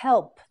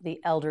help the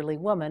elderly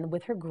woman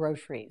with her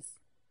groceries.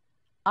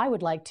 I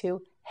would like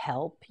to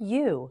help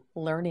you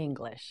learn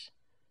English.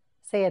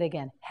 Say it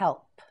again,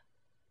 help.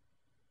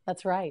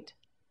 That's right.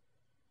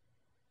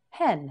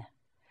 Hen,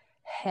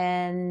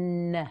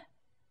 hen,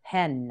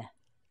 hen.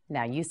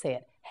 Now you say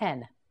it,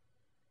 hen.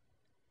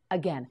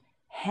 Again,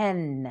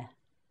 hen.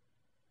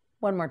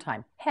 One more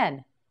time,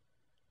 hen.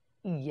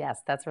 Yes,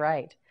 that's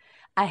right.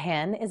 A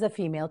hen is a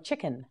female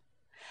chicken.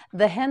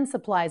 The hen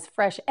supplies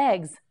fresh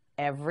eggs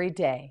every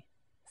day.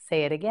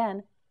 Say it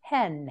again,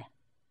 hen.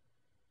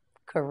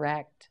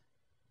 Correct.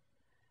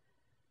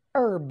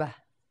 Herb,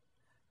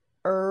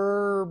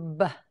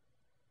 herb,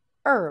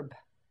 herb.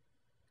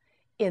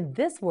 In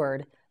this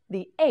word,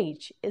 the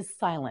H is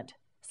silent.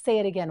 Say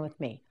it again with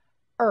me,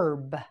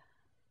 herb.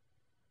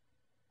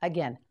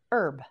 Again,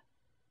 herb.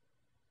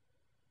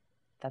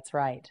 That's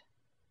right.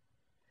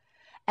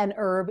 An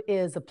herb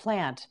is a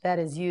plant that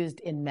is used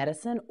in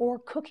medicine or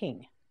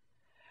cooking.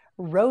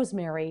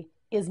 Rosemary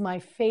is my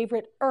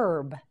favorite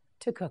herb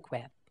to cook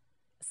with.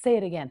 Say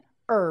it again,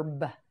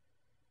 herb.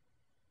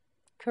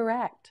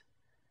 Correct.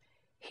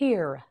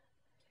 Here,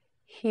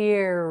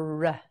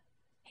 here,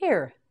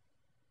 here.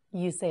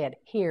 You say it,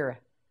 here.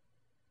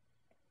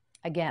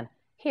 Again,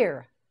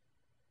 here.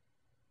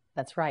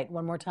 That's right.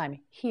 One more time.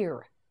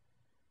 Here.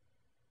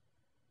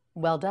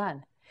 Well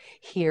done.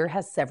 Here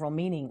has several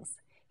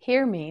meanings.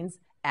 Here means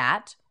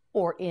at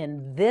or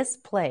in this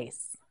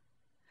place.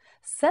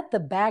 Set the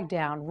bag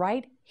down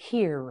right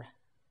here.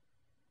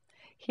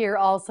 Here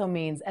also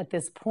means at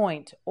this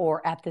point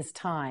or at this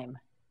time.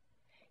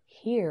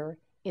 Here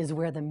is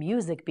where the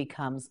music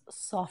becomes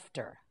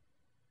softer.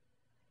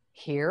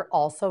 Here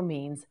also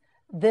means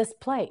this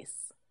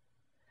place.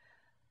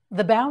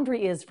 The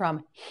boundary is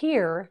from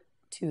here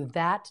to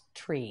that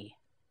tree.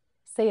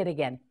 Say it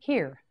again.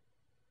 Here.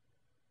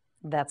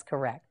 That's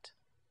correct.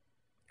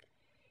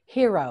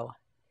 Hero.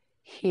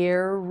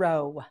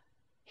 Hero.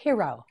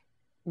 Hero.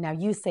 Now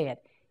you say it.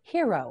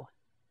 Hero.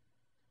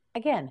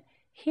 Again.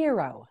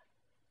 Hero.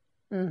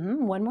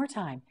 One more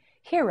time.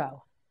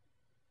 Hero.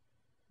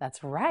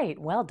 That's right.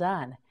 Well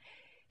done.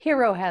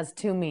 Hero has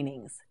two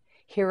meanings.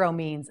 Hero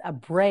means a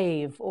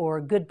brave or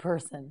good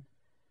person.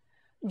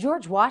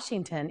 George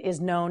Washington is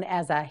known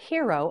as a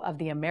hero of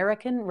the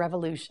American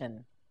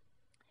Revolution.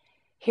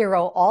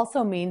 Hero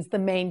also means the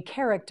main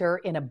character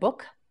in a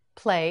book,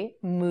 play,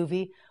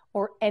 movie,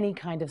 or any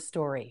kind of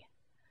story.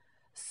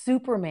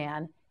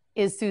 Superman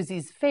is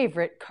Susie's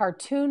favorite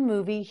cartoon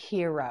movie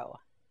hero.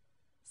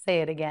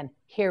 Say it again.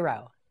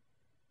 Hero.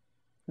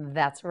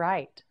 That's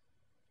right.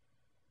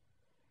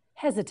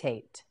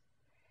 Hesitate.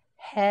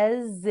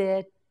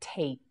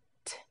 Hesitate.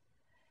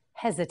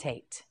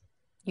 Hesitate.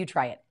 You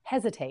try it.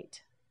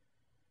 Hesitate.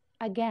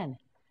 Again.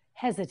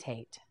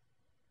 Hesitate.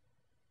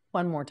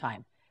 One more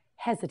time.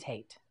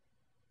 Hesitate.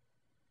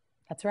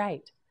 That's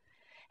right.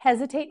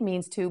 Hesitate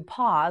means to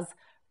pause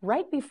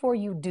right before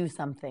you do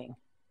something.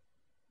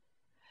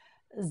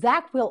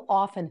 Zach will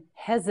often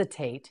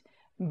hesitate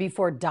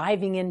before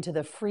diving into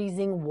the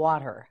freezing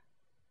water.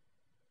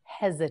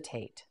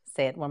 Hesitate.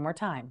 Say it one more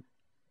time.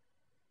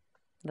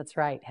 That's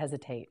right,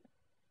 hesitate.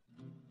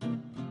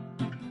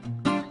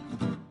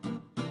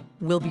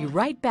 We'll be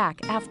right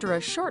back after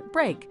a short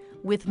break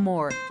with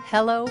more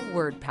Hello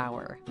Word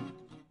Power.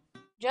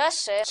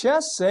 Just say.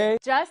 Just say.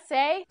 Just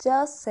say.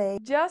 Just say.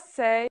 Just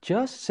say.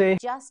 Just say.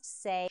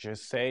 Just say.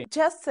 Just say.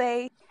 Just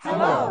say.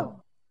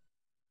 Hello.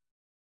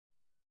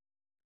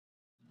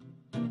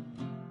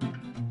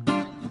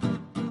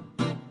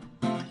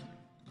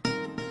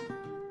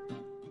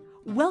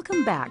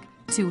 Welcome back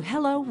to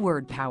Hello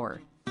Word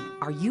Power.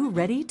 Are you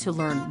ready to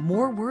learn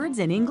more words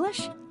in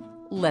English?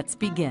 Let's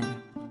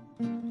begin.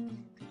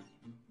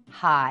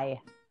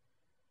 Hi.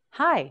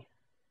 Hi.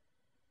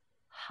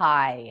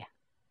 Hi.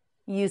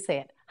 You say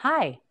it.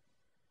 Hi.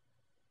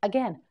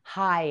 Again.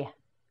 Hi.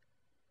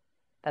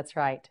 That's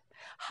right.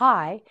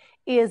 Hi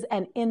is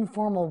an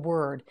informal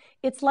word.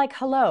 It's like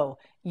hello,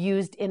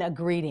 used in a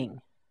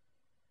greeting.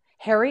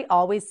 Harry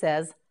always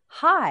says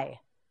hi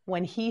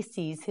when he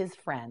sees his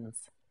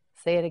friends.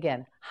 Say it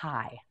again.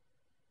 Hi.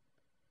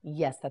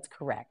 Yes, that's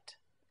correct.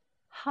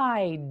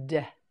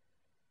 Hide.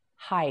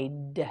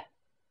 Hide.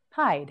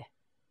 Hide.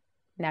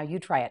 Now you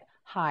try it.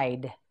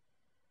 Hide.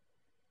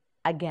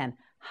 Again.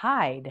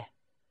 Hide.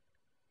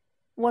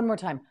 One more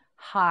time.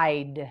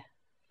 Hide.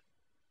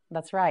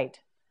 That's right.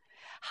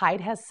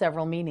 Hide has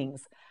several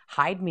meanings.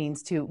 Hide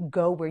means to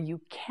go where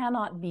you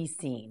cannot be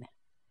seen.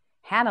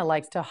 Hannah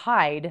likes to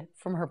hide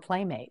from her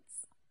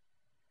playmates.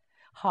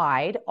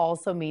 Hide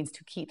also means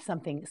to keep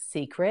something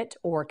secret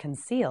or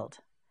concealed.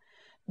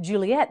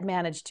 Juliet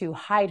managed to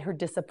hide her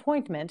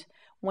disappointment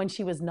when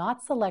she was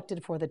not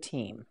selected for the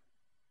team.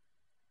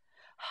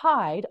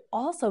 Hide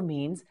also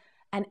means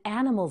an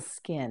animal's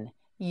skin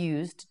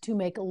used to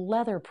make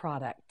leather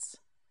products.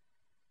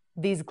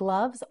 These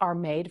gloves are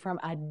made from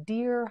a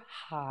deer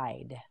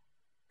hide.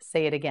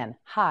 Say it again.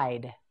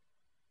 Hide.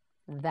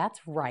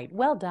 That's right.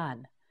 Well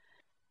done.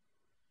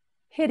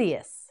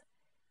 Hideous.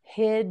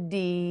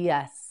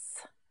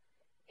 Hideous.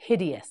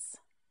 Hideous.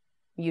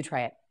 You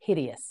try it.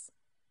 Hideous.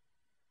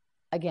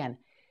 Again.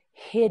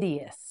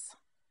 Hideous.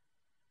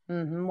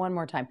 One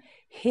more time.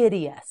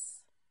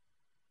 Hideous.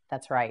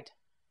 That's right.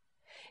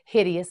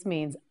 Hideous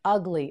means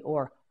ugly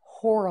or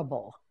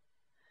horrible.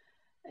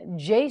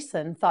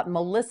 Jason thought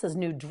Melissa's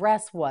new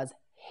dress was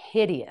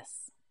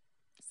hideous.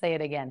 Say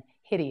it again.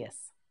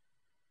 Hideous.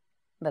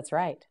 That's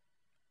right.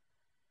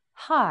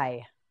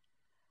 Hi.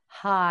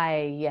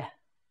 Hi.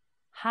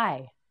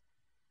 Hi.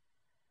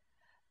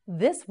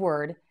 This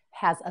word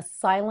has a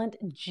silent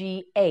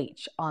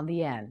GH on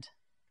the end.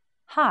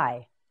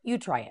 Hi. You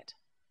try it.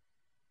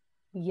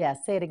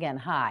 Yes, say it again.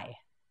 Hi.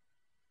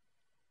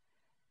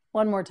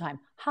 One more time.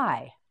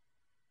 Hi.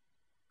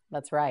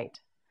 That's right.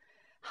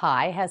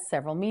 High has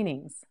several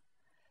meanings.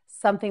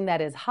 Something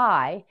that is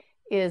high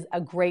is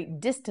a great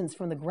distance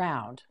from the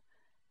ground.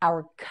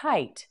 Our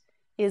kite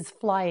is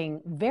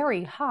flying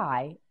very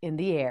high in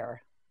the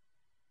air.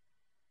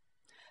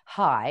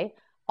 High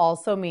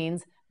also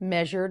means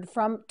measured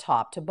from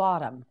top to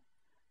bottom.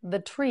 The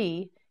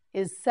tree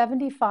is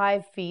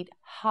 75 feet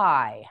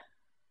high.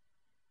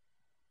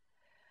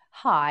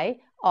 High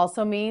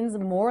also means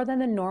more than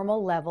the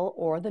normal level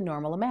or the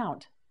normal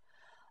amount.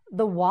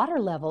 The water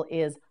level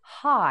is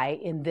high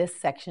in this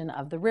section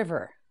of the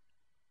river.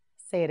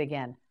 Say it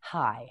again.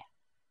 High.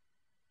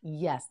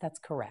 Yes, that's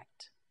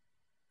correct.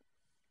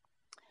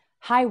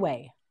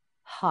 Highway.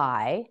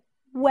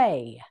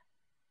 Highway.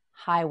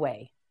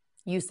 Highway.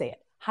 You say it.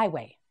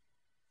 Highway.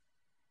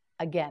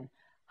 Again,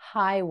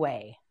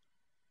 highway.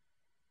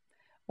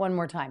 One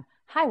more time.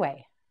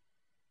 Highway.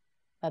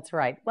 That's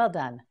right. Well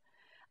done.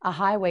 A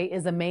highway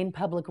is a main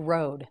public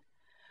road.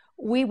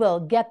 We will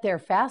get there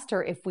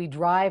faster if we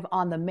drive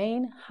on the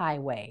main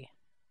highway.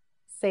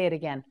 Say it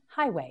again.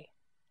 Highway.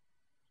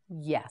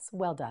 Yes,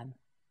 well done.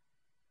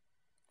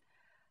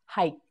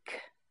 Hike.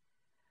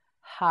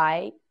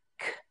 Hike.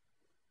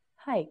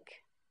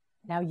 Hike.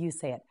 Now you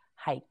say it.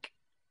 Hike.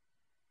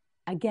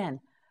 Again,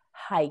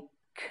 hike.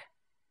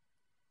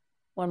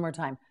 One more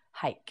time.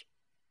 Hike.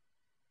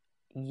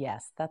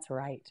 Yes, that's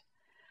right.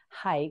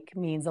 Hike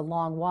means a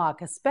long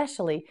walk,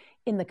 especially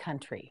in the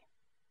country.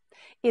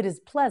 It is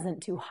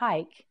pleasant to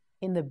hike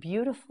in the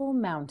beautiful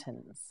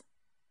mountains.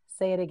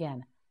 Say it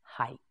again.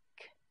 Hike.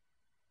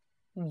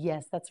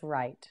 Yes, that's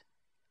right.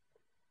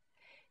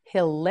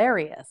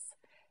 Hilarious.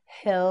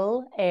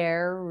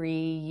 Hilarious.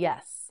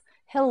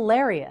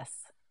 Hilarious.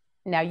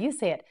 Now you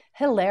say it.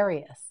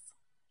 Hilarious.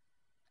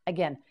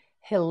 Again,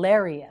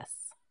 hilarious.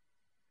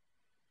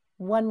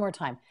 One more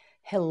time.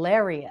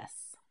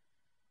 Hilarious.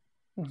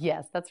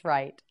 Yes, that's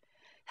right.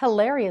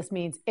 Hilarious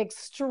means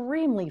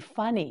extremely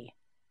funny.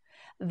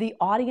 The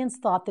audience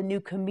thought the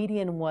new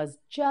comedian was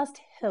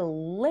just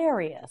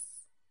hilarious.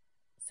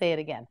 Say it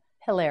again.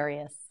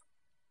 Hilarious.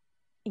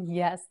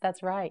 Yes,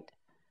 that's right.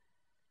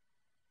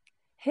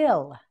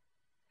 Hill.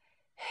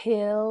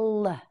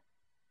 Hill.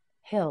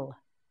 Hill.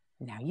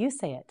 Now you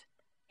say it.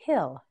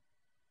 Hill.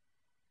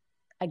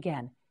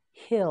 Again.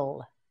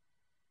 Hill.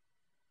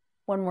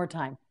 One more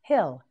time.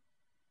 Hill.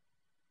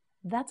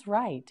 That's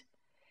right.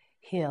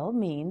 Hill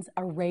means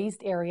a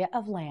raised area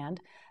of land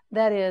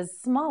that is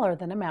smaller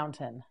than a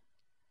mountain.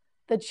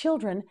 The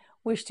children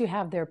wish to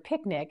have their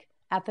picnic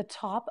at the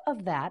top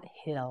of that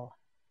hill.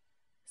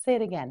 Say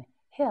it again.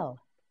 Hill.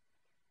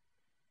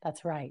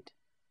 That's right.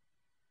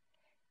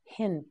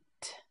 Hint.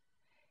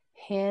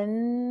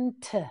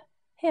 Hint.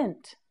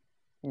 Hint.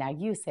 Now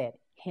you say it.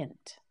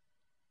 Hint.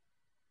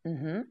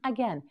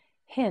 Again.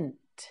 Hint.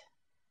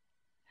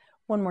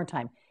 One more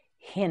time.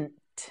 Hint.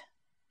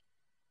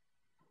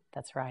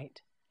 That's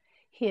right.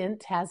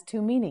 Hint has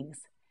two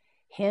meanings.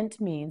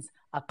 Hint means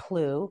a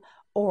clue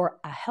or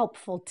a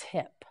helpful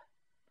tip.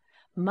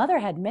 Mother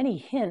had many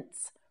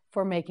hints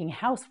for making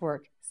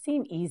housework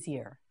seem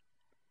easier.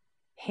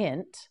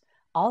 Hint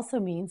also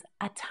means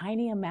a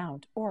tiny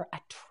amount or a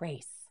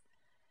trace.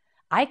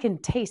 I can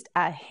taste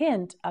a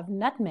hint of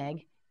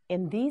nutmeg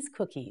in these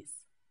cookies.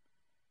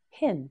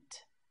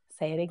 Hint.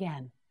 Say it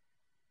again.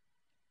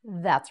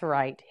 That's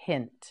right,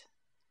 hint.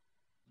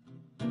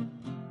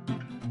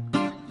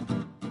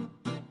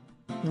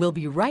 We'll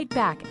be right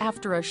back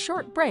after a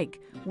short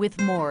break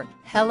with more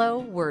Hello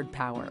Word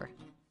Power.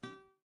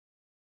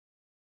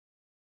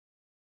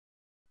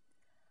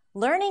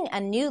 Learning a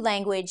new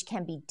language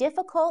can be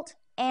difficult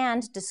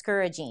and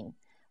discouraging,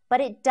 but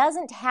it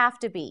doesn't have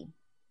to be.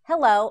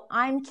 Hello,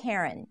 I'm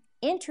Karen,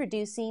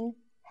 introducing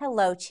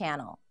Hello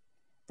Channel,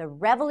 the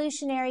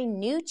revolutionary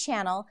new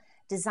channel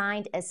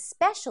designed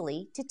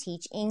especially to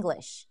teach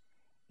English.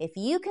 If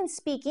you can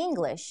speak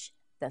English,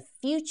 the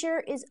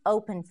future is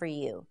open for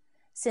you,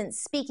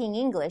 since speaking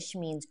English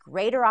means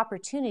greater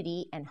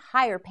opportunity and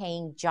higher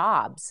paying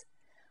jobs.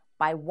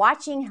 By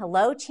watching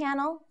Hello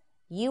Channel,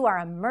 you are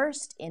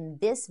immersed in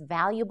this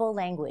valuable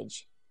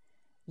language.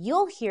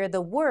 You'll hear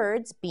the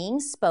words being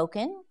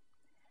spoken.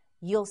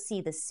 You'll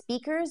see the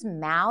speakers'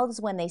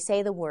 mouths when they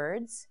say the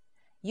words.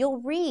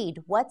 You'll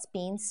read what's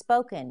being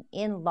spoken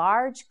in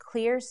large,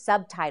 clear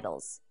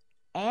subtitles.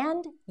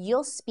 And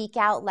you'll speak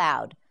out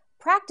loud,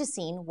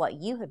 practicing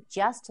what you have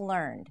just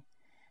learned.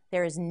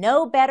 There is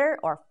no better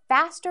or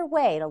faster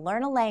way to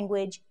learn a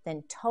language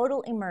than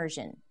total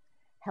immersion.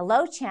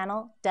 Hello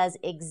Channel does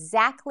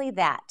exactly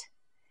that.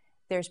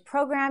 There's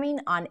programming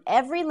on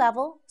every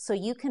level so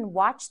you can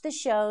watch the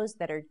shows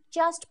that are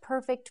just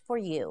perfect for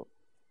you.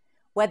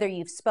 Whether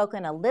you've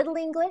spoken a little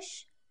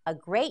English, a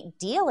great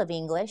deal of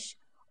English,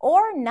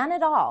 or none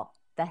at all,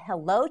 the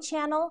Hello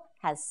Channel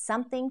has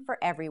something for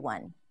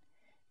everyone.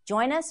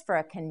 Join us for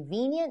a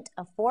convenient,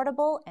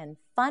 affordable, and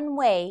fun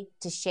way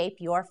to shape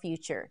your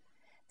future.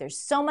 There's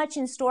so much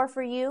in store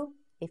for you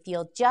if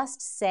you'll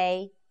just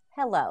say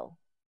hello.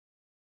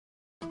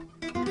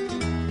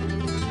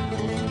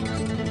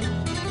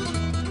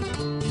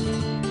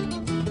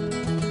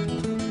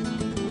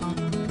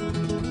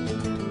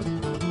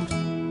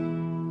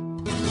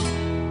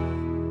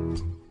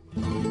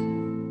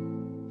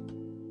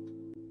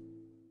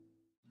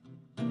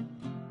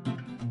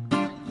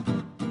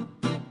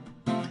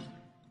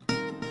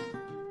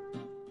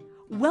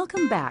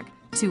 Welcome back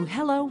to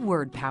Hello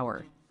Word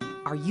Power.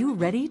 Are you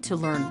ready to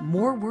learn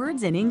more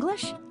words in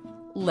English?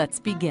 Let's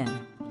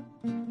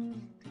begin.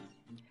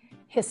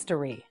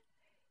 History.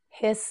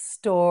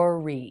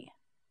 History.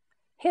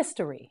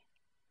 History.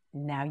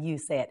 Now you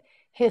say it.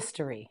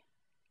 History.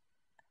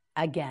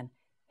 Again.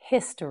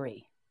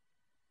 History.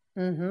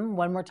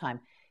 One more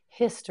time.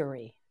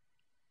 History.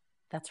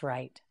 That's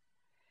right.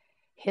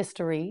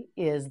 History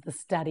is the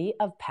study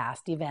of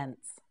past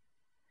events.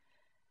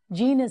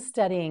 Jean is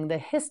studying the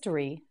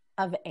history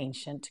of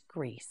ancient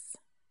Greece.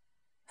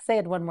 Say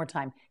it one more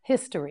time.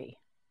 History.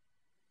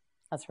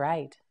 That's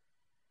right.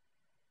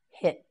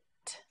 Hit.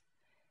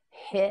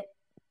 Hit.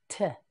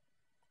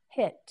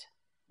 Hit.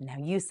 Now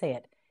you say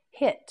it.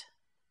 Hit.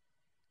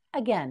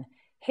 Again.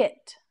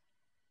 Hit.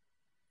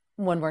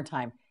 One more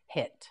time.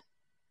 Hit.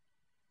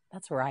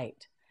 That's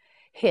right.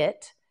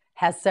 Hit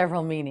has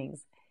several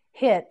meanings.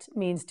 Hit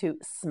means to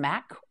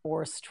smack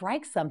or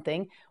strike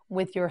something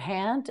with your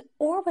hand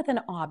or with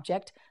an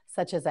object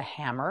such as a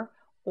hammer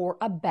or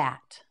a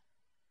bat.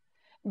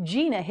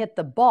 Gina hit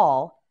the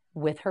ball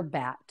with her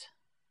bat.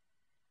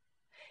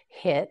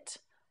 Hit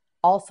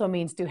also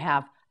means to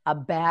have a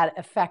bad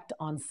effect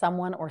on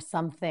someone or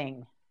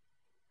something.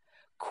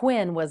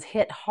 Quinn was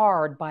hit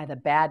hard by the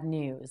bad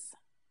news.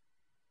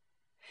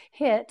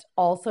 Hit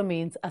also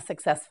means a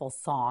successful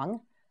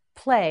song,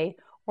 play,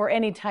 or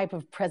any type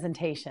of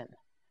presentation.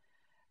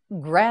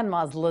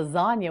 Grandma's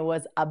lasagna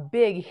was a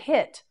big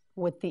hit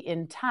with the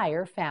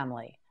entire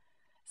family.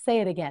 Say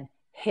it again.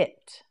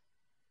 Hit.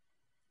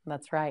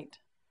 That's right.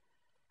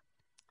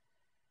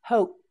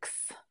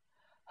 Hoax.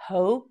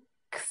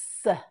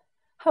 Hoax.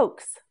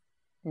 Hoax.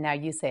 Now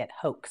you say it.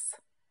 Hoax.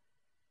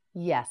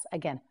 Yes,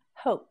 again.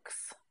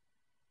 Hoax.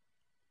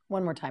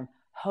 One more time.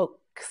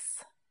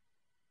 Hoax.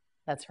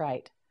 That's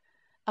right.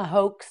 A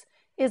hoax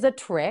is a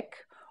trick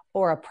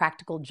or a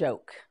practical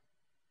joke.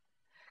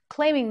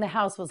 Claiming the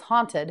house was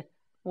haunted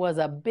was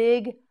a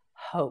big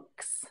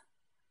hoax.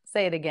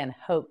 Say it again.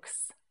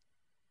 Hoax.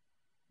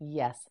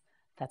 Yes,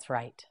 that's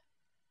right.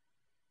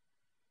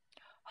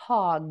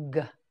 Hog.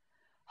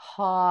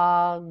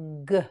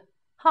 Hog.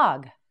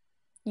 Hog.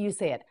 You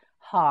say it.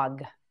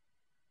 Hog.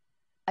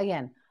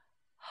 Again.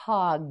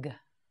 Hog.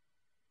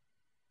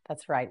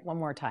 That's right. One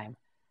more time.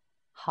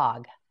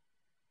 Hog.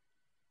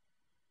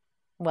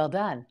 Well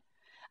done.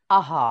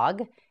 A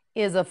hog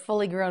is a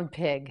fully grown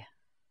pig.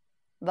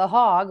 The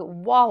hog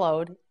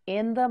wallowed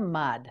in the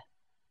mud.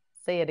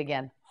 Say it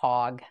again.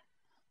 Hog.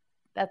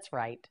 That's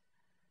right.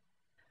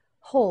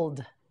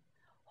 Hold.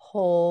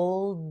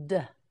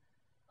 Hold.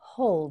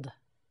 Hold.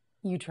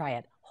 You try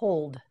it.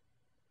 Hold.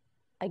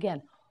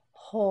 Again.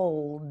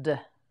 Hold.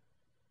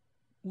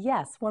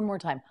 Yes, one more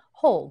time.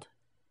 Hold.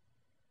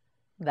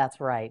 That's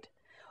right.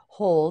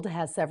 Hold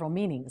has several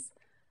meanings.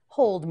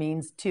 Hold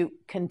means to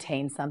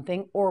contain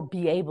something or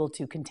be able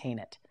to contain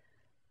it.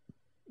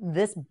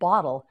 This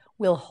bottle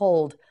will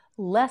hold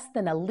less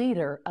than a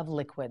liter of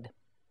liquid.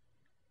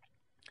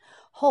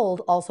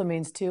 Hold also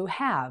means to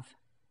have.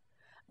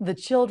 The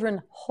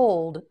children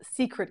hold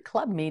secret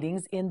club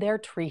meetings in their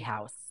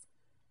treehouse.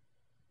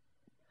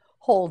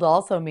 Hold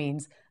also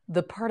means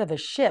the part of a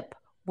ship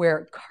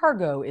where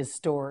cargo is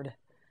stored.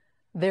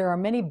 There are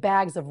many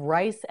bags of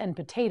rice and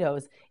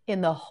potatoes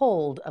in the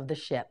hold of the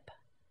ship.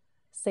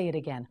 Say it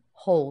again.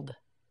 Hold.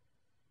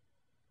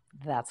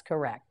 That's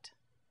correct.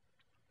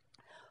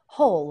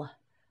 Hole.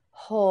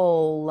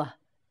 Hole.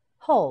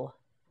 Hole.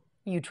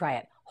 You try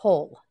it.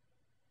 Hole.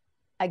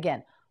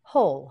 Again.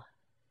 Hole.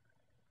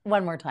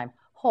 One more time.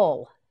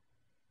 Hole.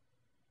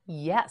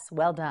 Yes,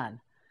 well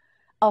done.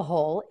 A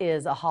hole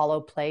is a hollow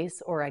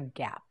place or a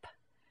gap.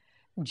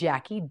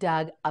 Jackie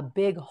dug a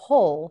big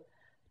hole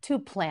to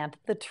plant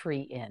the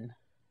tree in.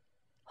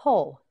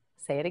 Hole.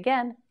 Say it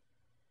again.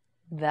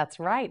 That's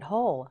right.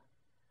 Hole.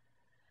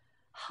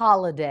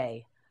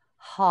 Holiday.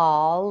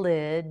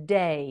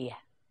 Holiday.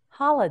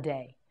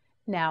 Holiday.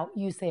 Now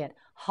you say it.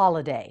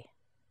 Holiday.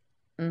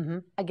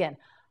 Again.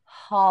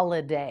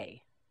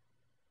 Holiday.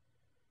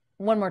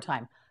 One more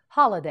time.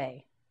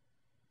 Holiday.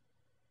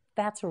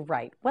 That's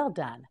right. Well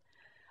done.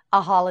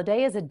 A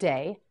holiday is a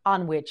day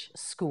on which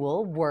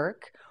school,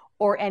 work,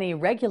 or any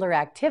regular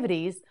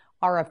activities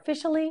are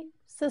officially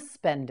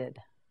suspended.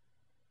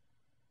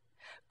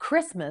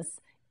 Christmas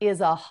is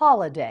a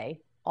holiday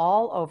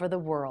all over the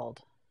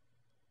world.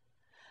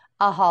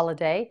 A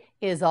holiday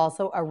is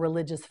also a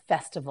religious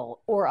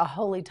festival or a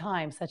holy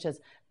time such as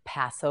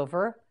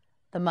Passover,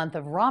 the month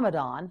of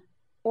Ramadan,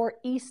 or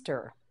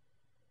Easter.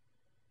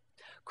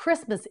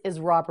 Christmas is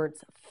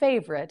Robert's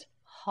favorite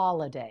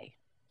holiday.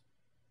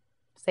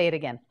 Say it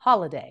again.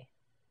 Holiday.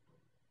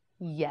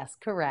 Yes,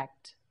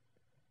 correct.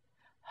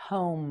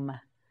 Home.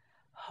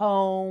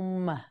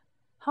 Home.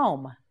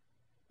 Home.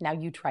 Now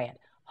you try it.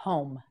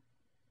 Home.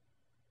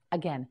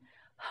 Again.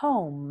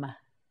 Home.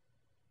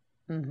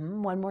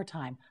 One more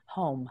time.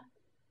 Home.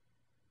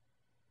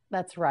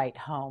 That's right.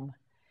 Home.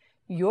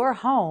 Your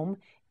home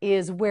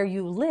is where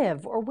you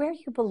live or where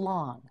you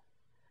belong.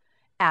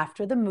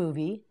 After the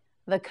movie,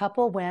 the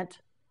couple went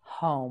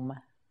home.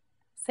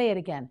 Say it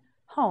again.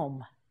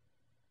 Home.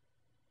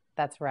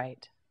 That's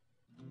right.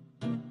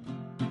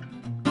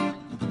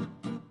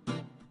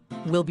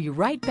 We'll be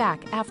right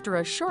back after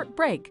a short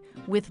break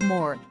with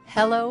more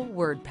Hello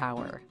Word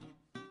Power.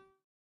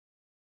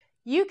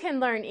 You can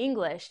learn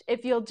English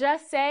if you'll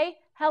just say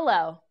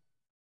hello.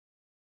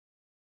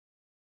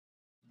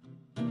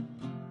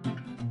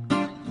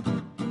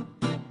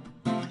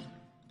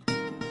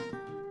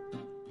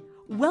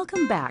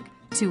 Welcome back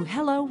to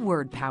Hello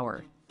Word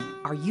Power.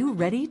 Are you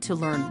ready to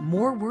learn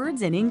more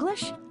words in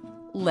English?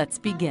 Let's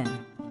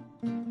begin.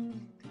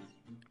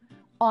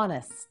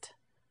 Honest,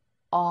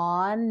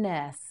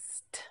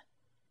 honest,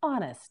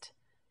 honest.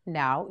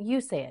 Now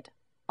you say it,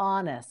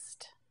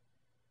 honest.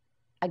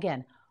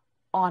 Again,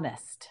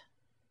 honest.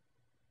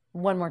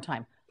 One more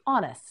time,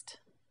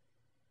 honest.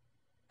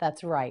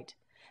 That's right.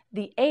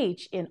 The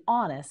H in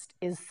honest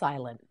is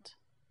silent.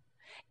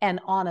 An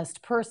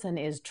honest person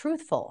is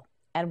truthful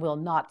and will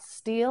not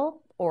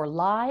steal or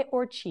lie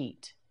or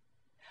cheat.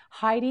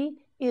 Heidi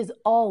is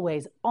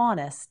always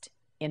honest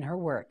in her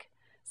work.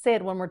 Say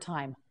it one more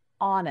time,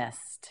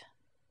 honest.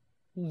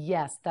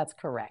 Yes, that's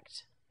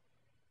correct.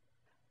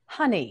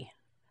 Honey,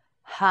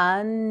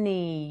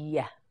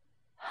 honey,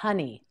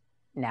 honey.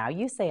 Now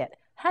you say it,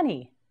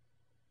 honey.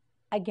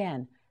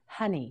 Again,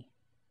 honey.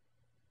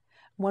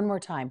 One more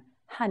time,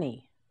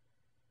 honey.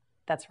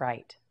 That's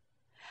right.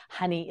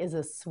 Honey is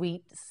a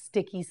sweet,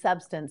 sticky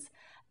substance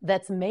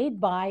that's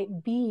made by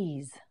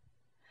bees.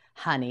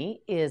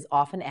 Honey is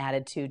often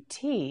added to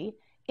tea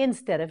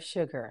instead of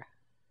sugar.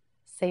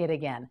 Say it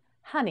again,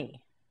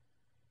 honey.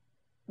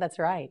 That's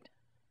right.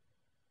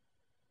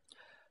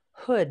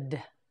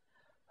 Hood,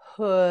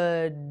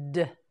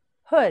 hood,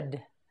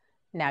 hood.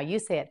 Now you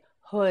say it,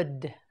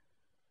 hood.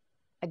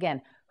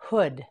 Again,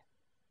 hood.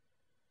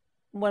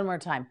 One more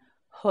time,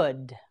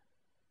 hood.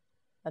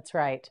 That's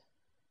right.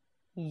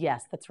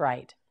 Yes, that's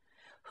right.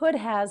 Hood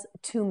has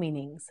two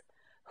meanings.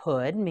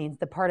 Hood means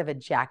the part of a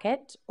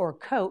jacket or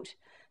coat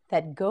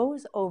that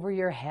goes over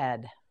your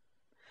head.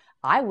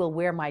 I will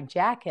wear my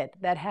jacket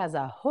that has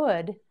a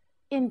hood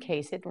in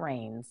case it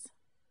rains.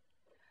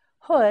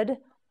 Hood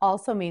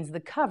also means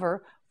the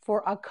cover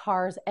for a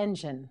car's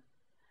engine.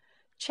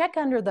 Check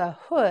under the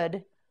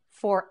hood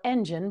for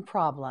engine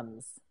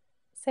problems.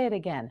 Say it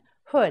again,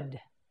 hood.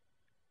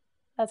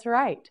 That's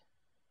right.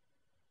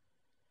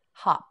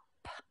 Hop,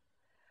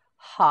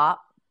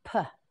 hop,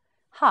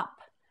 hop.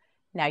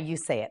 Now you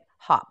say it,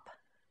 hop.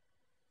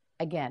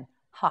 Again,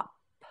 hop.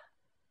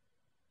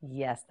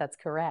 Yes, that's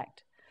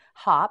correct.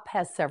 Hop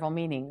has several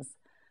meanings.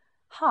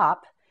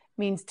 Hop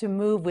means to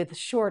move with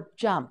short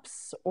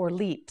jumps or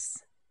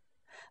leaps.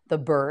 The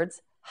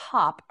birds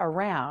hop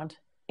around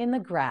in the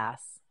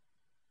grass.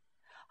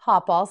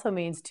 Hop also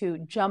means to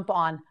jump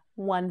on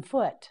one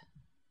foot.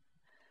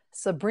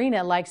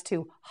 Sabrina likes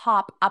to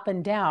hop up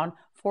and down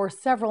for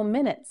several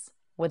minutes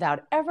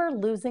without ever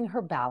losing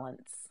her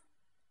balance.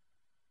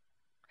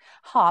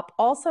 Hop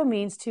also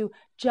means to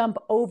jump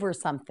over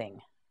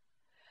something.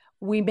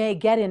 We may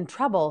get in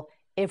trouble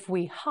if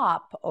we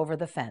hop over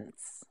the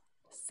fence.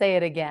 Say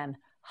it again,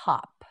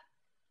 hop.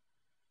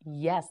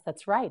 Yes,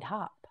 that's right,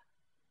 hop.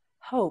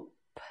 Hope,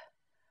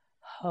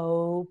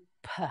 hope,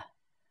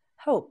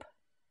 hope.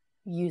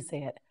 You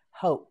say it,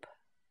 hope.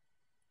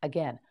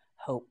 Again,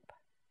 hope.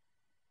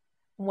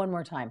 One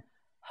more time,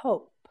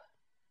 hope.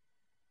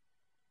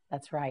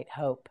 That's right,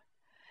 hope.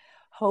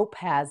 Hope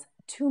has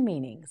two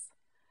meanings.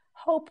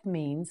 Hope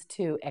means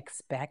to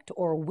expect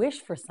or wish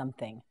for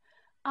something.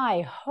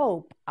 I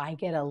hope I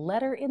get a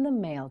letter in the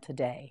mail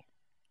today.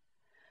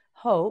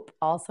 Hope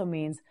also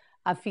means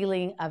a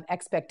feeling of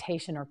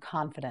expectation or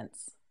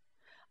confidence.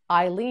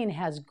 Eileen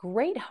has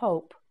great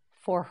hope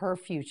for her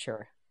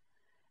future.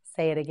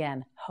 Say it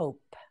again,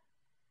 hope.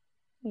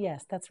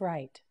 Yes, that's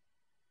right.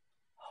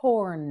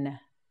 Horn,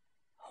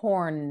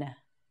 horn,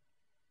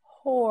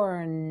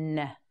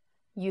 horn.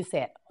 You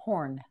say it,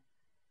 horn.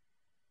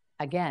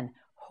 Again,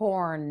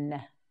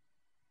 horn.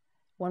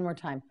 One more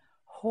time,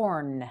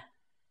 horn.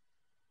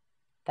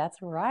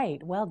 That's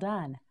right, well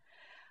done.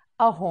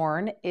 A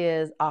horn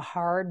is a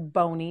hard,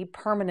 bony,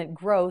 permanent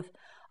growth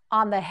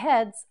on the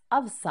heads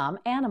of some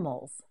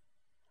animals.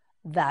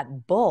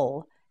 That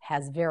bull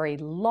has very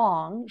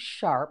long,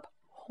 sharp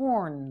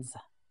horns.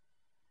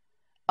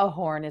 A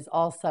horn is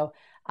also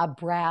a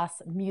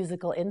brass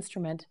musical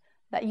instrument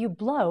that you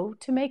blow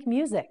to make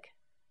music.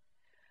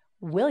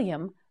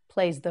 William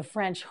plays the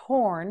French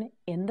horn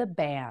in the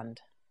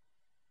band.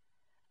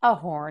 A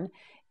horn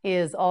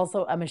is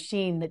also a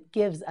machine that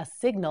gives a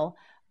signal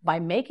by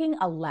making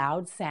a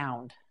loud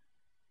sound.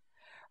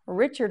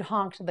 Richard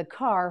honked the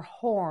car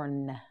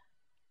horn.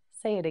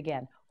 Say it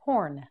again,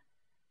 horn.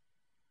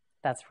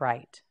 That's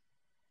right.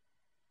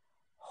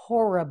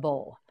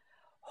 Horrible,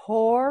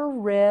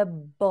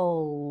 horrible,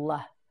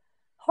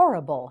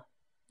 horrible.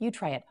 You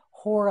try it,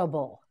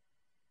 horrible.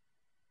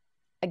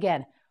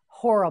 Again,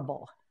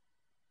 horrible.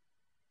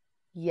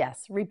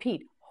 Yes,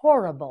 repeat,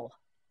 horrible.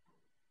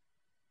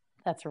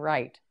 That's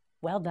right.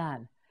 Well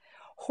done.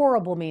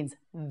 Horrible means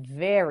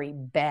very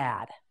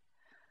bad.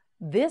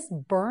 This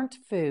burnt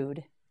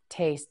food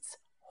tastes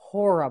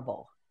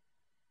horrible.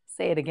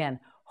 Say it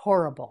again,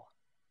 horrible.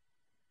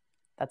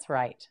 That's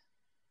right.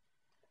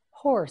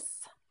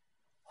 Horse,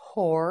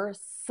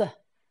 horse,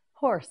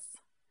 horse.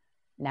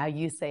 Now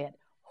you say it,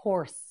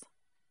 horse.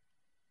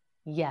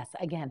 Yes,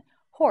 again,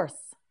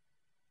 horse.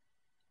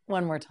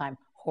 One more time,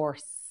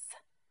 horse.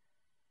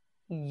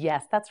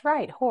 Yes, that's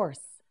right,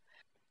 horse.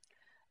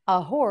 A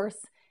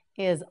horse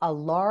is a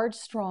large,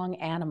 strong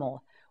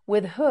animal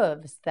with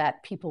hooves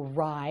that people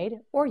ride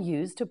or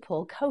use to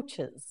pull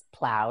coaches,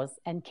 plows,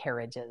 and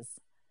carriages.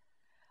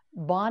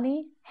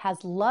 Bonnie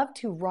has loved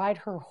to ride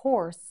her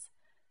horse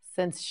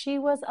since she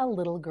was a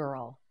little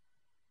girl.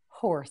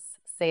 Horse.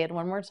 Say it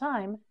one more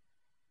time.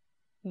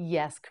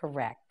 Yes,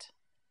 correct.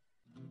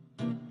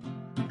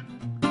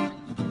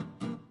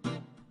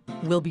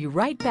 We'll be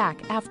right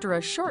back after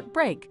a short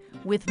break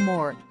with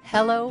more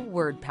Hello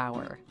Word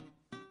Power.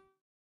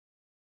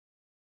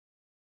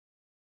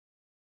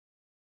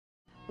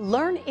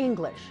 Learn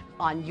English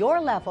on your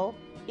level,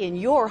 in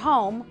your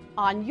home,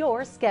 on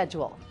your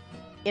schedule.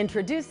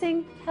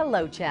 Introducing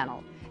Hello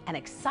Channel, an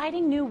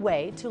exciting new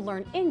way to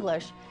learn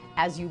English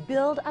as you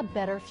build a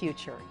better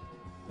future.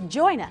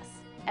 Join us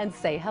and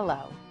say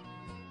hello.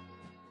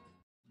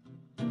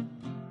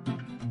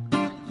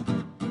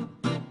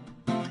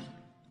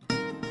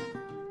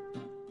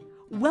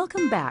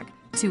 Welcome back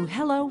to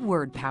Hello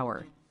Word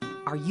Power.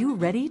 Are you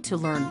ready to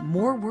learn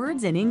more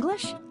words in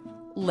English?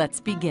 Let's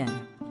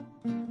begin.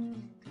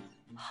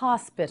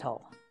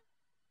 Hospital.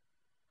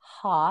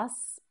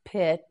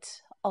 Hospital.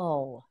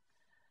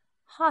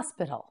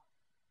 Hospital.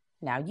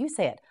 Now you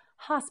say it.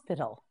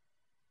 Hospital.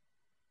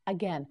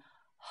 Again,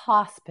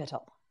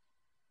 hospital.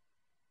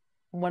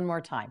 One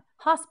more time.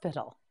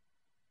 Hospital.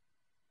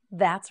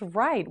 That's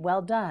right.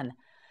 Well done.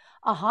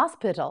 A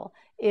hospital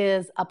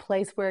is a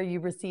place where you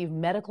receive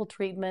medical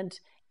treatment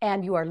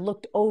and you are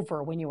looked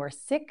over when you are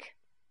sick,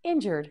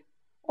 injured,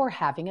 or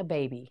having a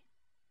baby.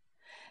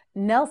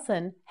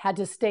 Nelson had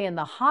to stay in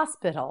the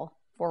hospital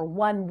for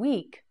 1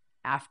 week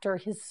after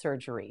his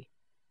surgery.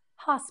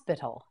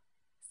 Hospital.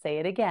 Say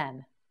it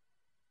again.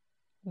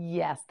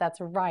 Yes,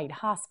 that's right.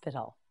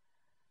 Hospital.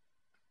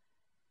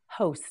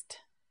 Host.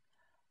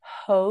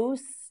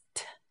 Host.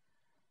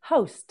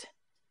 Host.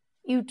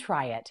 You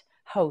try it.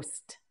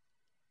 Host.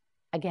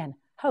 Again,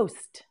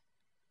 host.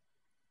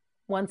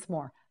 Once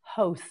more,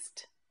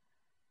 host.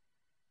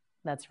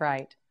 That's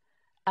right.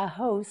 A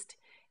host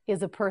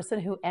is a person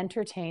who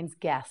entertains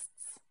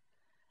guests.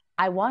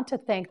 I want to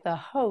thank the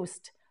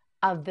host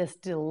of this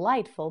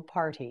delightful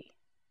party.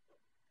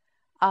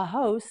 A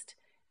host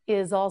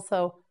is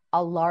also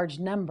a large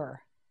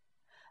number.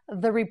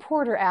 The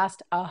reporter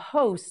asked a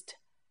host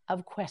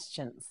of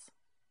questions.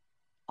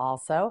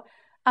 Also,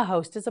 a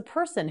host is a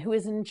person who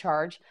is in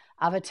charge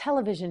of a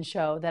television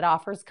show that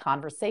offers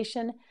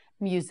conversation,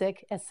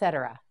 music,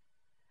 etc.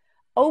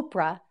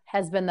 Oprah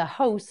has been the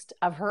host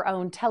of her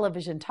own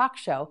television talk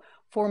show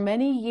for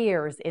many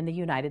years in the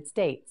United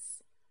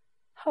States.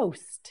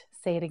 Host.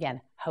 Say it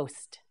again.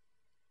 Host.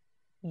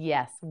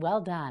 Yes,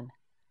 well done.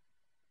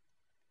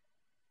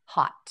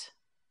 Hot.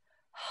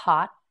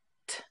 Hot.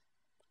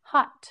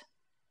 Hot.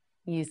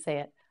 You say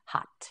it.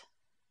 Hot.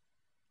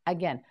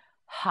 Again,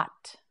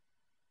 hot.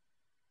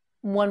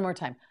 One more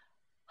time.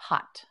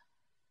 Hot.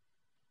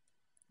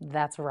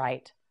 That's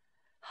right.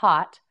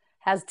 Hot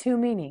has two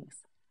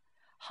meanings.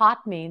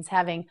 Hot means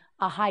having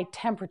a high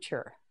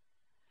temperature.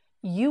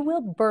 You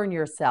will burn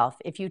yourself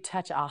if you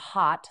touch a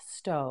hot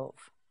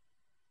stove.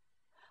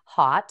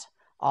 Hot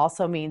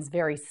also means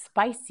very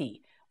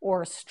spicy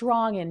or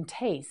strong in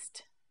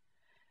taste.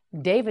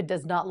 David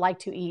does not like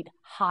to eat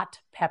hot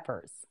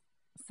peppers.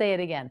 Say it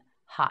again.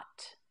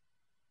 Hot.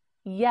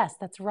 Yes,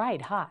 that's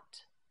right.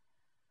 Hot.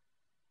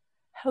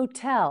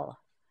 Hotel.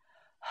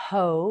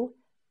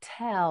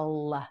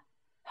 Hotel.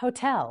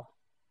 Hotel.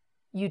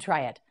 You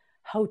try it.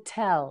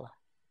 Hotel.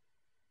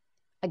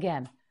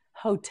 Again,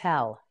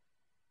 hotel.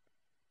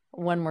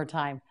 One more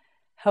time.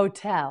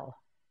 Hotel.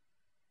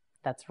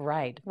 That's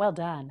right. Well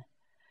done.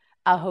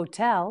 A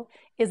hotel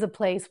is a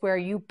place where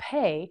you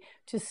pay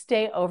to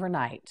stay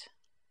overnight.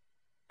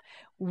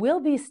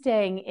 We'll be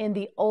staying in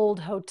the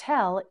old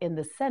hotel in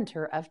the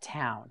center of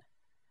town.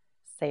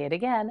 Say it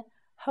again.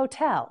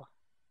 Hotel.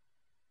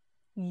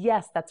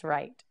 Yes, that's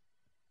right.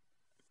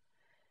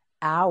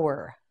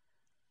 Hour.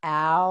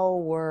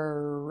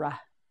 Hour.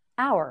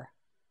 Hour.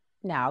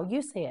 Now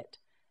you say it.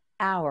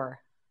 Hour.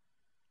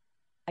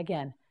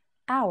 Again,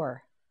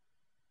 hour.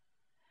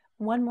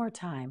 One more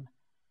time.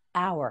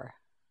 Hour.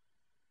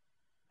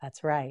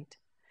 That's right.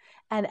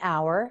 An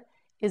hour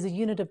is a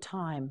unit of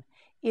time.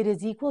 It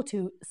is equal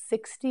to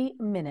 60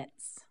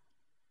 minutes.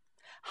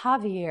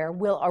 Javier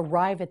will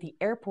arrive at the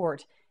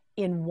airport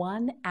in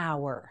 1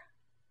 hour.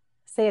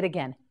 Say it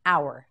again.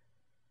 Hour.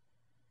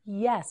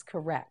 Yes,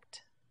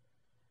 correct.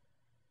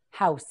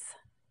 House.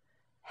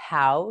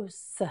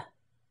 House.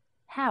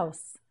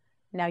 House.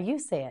 Now you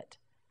say it.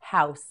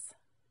 House.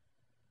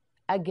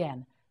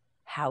 Again.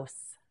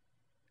 House.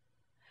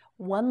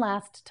 One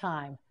last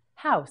time.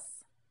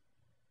 House.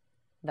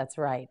 That's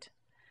right.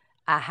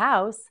 A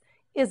house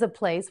is a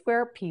place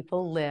where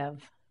people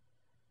live.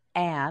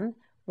 Anne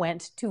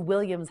went to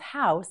William's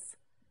house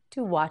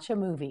to watch a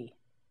movie.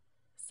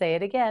 Say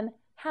it again.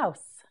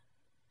 House.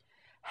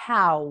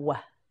 How.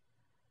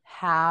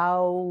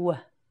 How.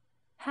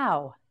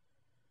 How.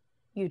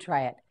 You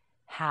try it.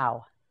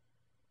 How.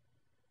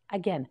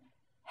 Again.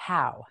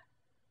 How.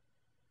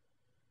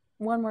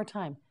 One more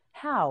time.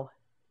 How.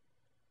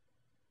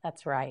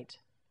 That's right.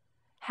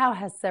 How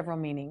has several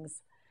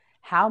meanings.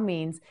 How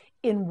means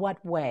in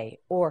what way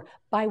or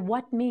by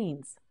what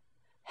means.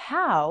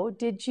 How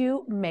did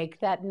you make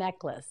that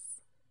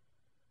necklace?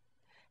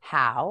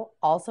 How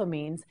also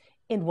means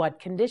in what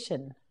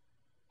condition.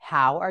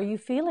 How are you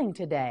feeling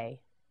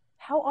today?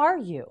 How are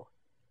you?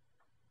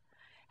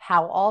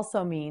 How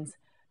also means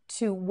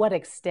to what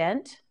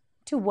extent,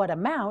 to what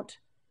amount,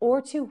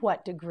 or to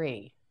what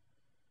degree.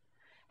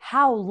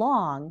 How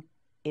long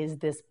is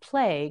this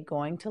play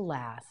going to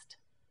last?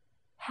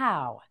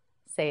 How?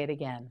 Say it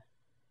again.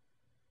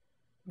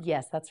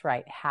 Yes, that's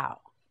right. How?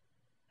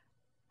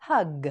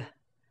 Hug,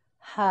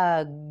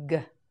 hug,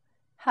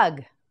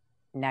 hug.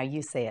 Now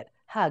you say it.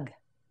 Hug.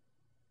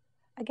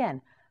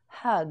 Again,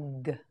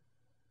 hug.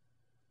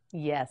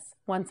 Yes,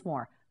 once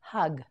more.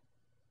 Hug.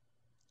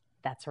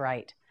 That's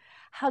right.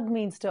 Hug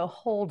means to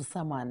hold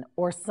someone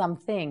or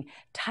something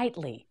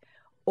tightly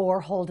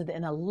or hold it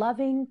in a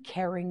loving,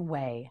 caring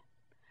way.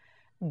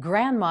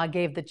 Grandma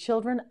gave the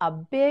children a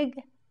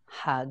big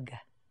hug.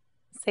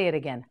 Say it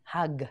again.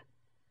 Hug.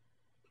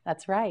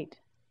 That's right.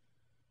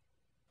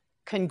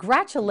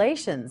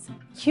 Congratulations!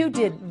 You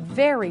did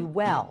very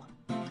well.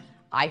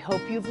 I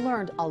hope you've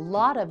learned a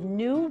lot of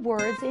new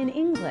words in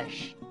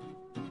English.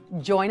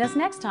 Join us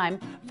next time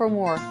for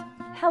more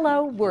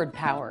Hello Word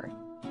Power.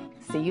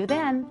 See you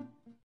then.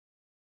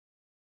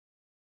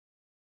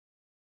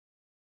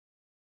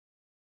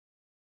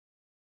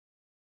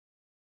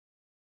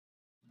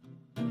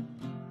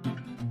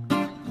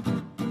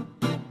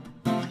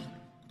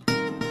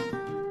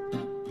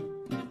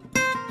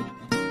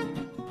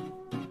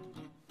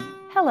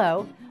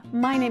 Hello,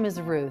 my name is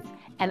Ruth,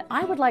 and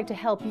I would like to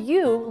help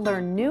you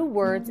learn new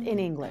words in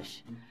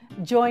English.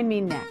 Join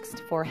me next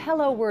for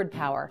Hello Word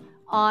Power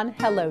on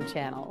Hello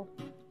Channel.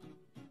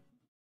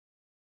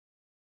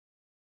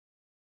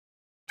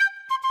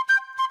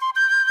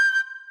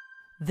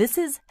 This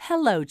is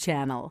Hello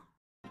Channel.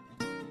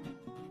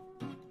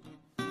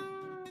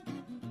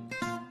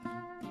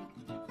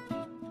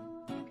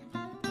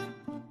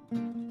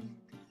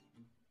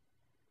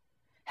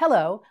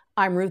 Hello,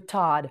 I'm Ruth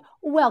Todd.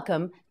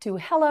 Welcome to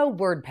Hello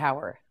Word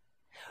Power.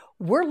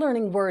 We're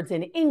learning words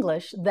in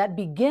English that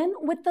begin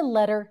with the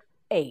letter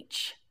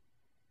H.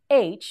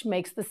 H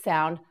makes the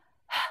sound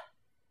h.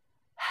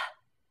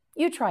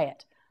 You try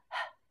it.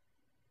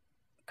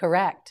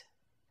 Correct.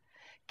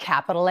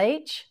 Capital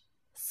H,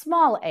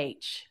 small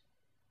h.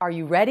 Are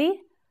you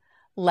ready?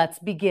 Let's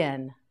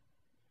begin.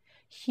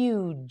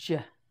 Huge,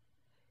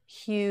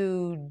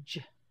 huge,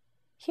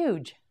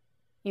 huge.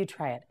 You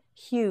try it.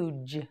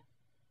 Huge.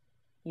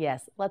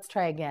 Yes, let's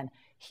try again.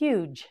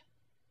 Huge.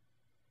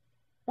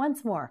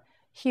 Once more.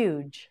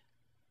 Huge.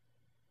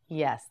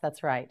 Yes,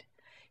 that's right.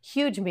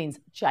 Huge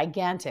means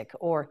gigantic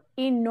or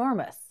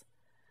enormous.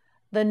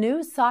 The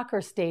new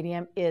soccer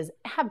stadium is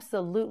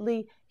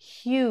absolutely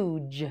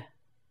huge.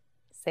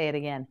 Say it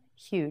again.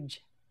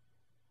 Huge.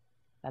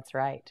 That's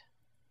right.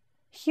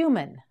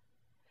 Human.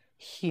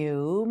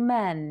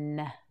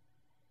 Human.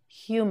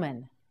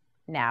 Human.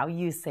 Now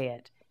you say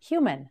it.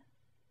 Human.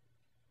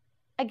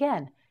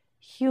 Again.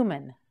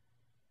 Human.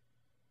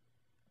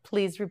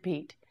 Please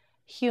repeat.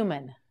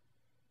 Human.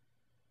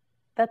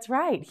 That's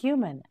right,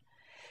 human.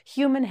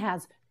 Human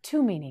has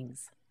two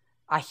meanings.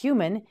 A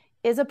human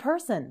is a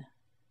person.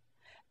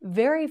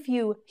 Very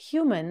few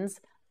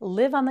humans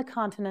live on the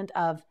continent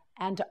of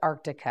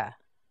Antarctica.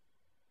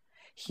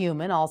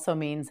 Human also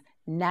means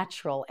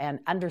natural and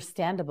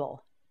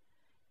understandable.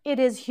 It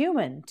is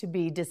human to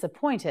be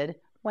disappointed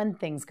when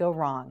things go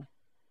wrong.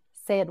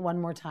 Say it one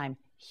more time.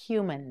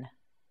 Human.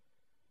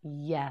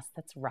 Yes,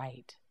 that's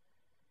right.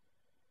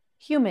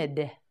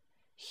 Humid,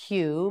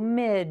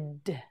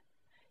 humid,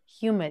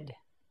 humid.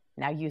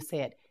 Now you say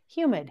it.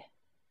 Humid.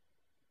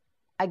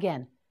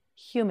 Again,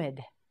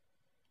 humid.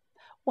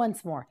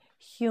 Once more,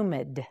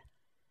 humid.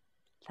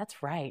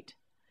 That's right.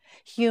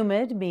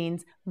 Humid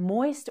means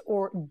moist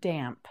or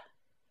damp.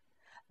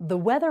 The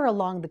weather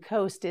along the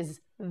coast is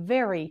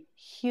very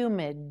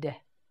humid.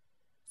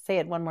 Say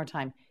it one more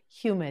time.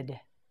 Humid.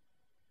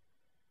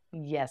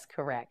 Yes,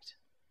 correct.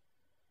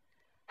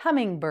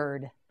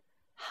 Hummingbird,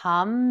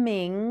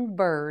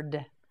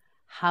 hummingbird,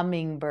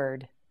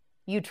 hummingbird.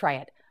 You try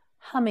it.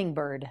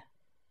 Hummingbird.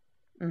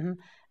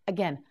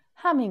 Again,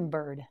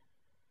 hummingbird.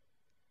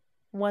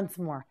 Once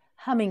more,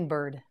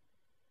 hummingbird.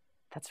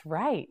 That's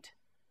right.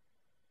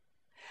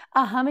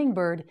 A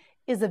hummingbird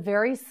is a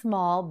very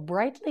small,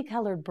 brightly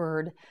colored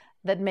bird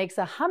that makes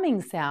a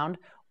humming sound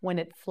when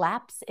it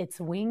flaps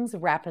its wings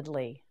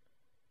rapidly.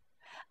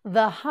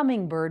 The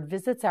hummingbird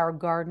visits our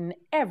garden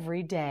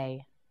every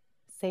day.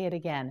 Say it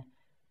again.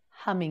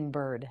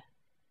 Hummingbird.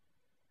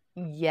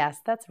 Yes,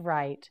 that's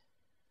right.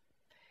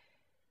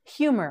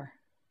 Humor.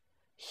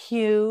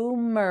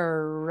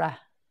 Humor.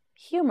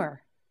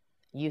 Humor.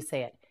 You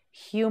say it.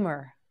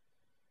 Humor.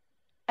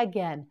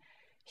 Again.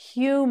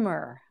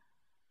 Humor.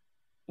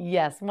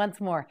 Yes, once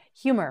more.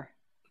 Humor.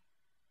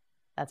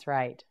 That's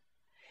right.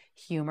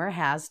 Humor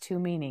has two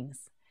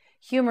meanings.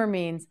 Humor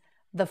means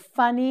the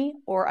funny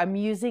or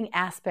amusing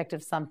aspect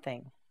of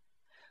something.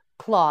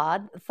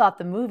 Claude thought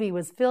the movie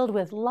was filled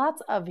with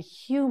lots of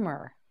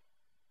humor.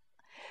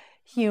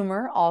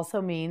 Humor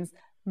also means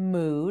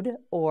mood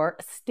or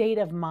state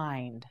of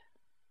mind.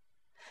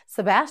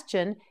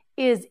 Sebastian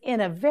is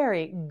in a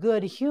very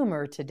good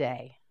humor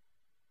today.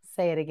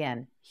 Say it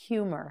again,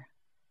 humor.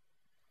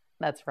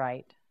 That's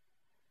right.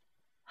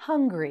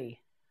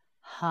 Hungry,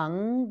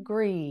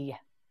 hungry,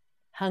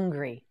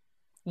 hungry.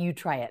 You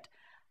try it.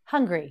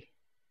 Hungry.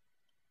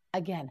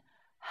 Again,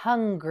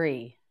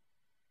 hungry.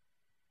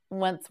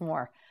 Once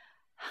more,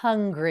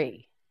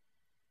 hungry.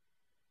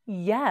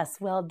 Yes,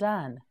 well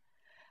done.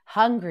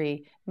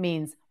 Hungry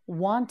means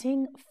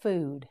wanting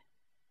food.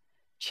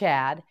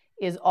 Chad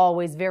is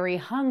always very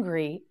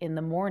hungry in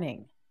the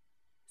morning.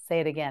 Say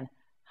it again,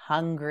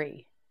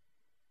 hungry.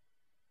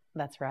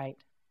 That's right.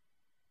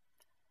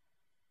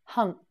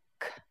 Hunk,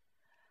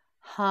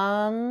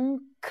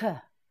 hunk,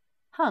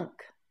 hunk.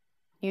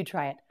 You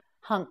try it.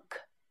 Hunk.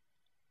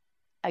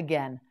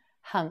 Again,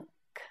 hunk.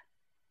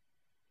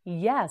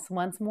 Yes,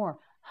 once more.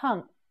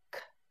 Hunk.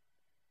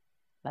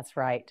 That's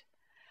right.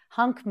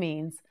 Hunk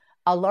means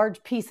a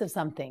large piece of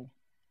something.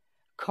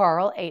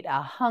 Carl ate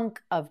a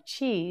hunk of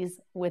cheese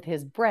with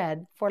his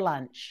bread for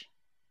lunch.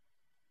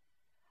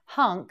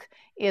 Hunk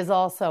is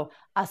also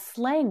a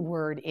slang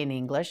word in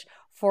English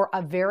for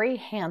a very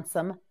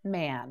handsome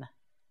man.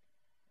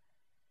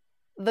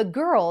 The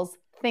girls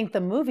think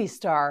the movie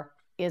star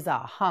is a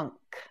hunk.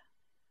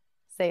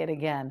 Say it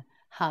again,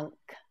 hunk.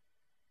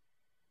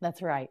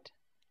 That's right.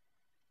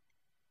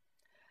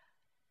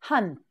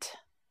 Hunt,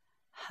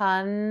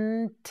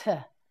 hunt,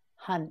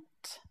 hunt.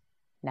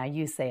 Now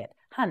you say it,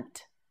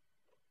 hunt.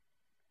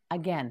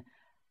 Again,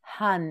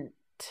 hunt.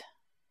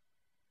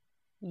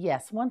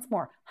 Yes, once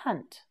more,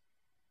 hunt.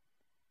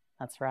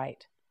 That's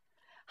right.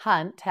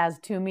 Hunt has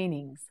two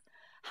meanings.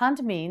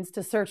 Hunt means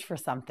to search for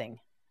something.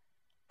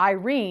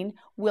 Irene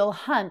will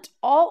hunt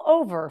all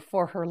over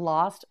for her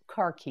lost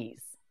car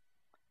keys.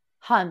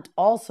 Hunt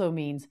also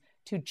means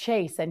to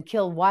chase and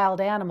kill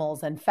wild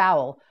animals and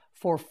fowl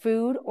for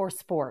food or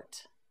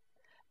sport.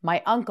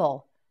 My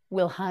uncle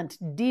will hunt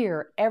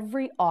deer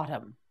every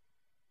autumn.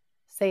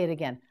 Say it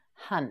again,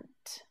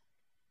 hunt.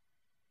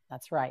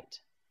 That's right.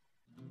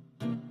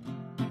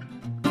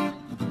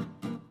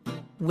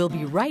 We'll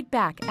be right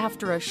back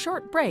after a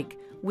short break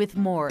with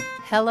more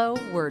Hello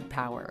Word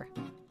Power.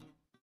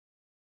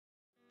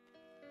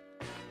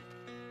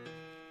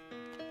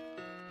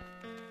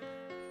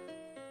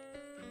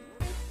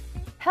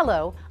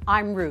 Hello,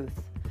 I'm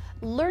Ruth.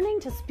 Learning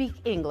to speak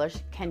English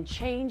can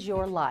change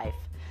your life.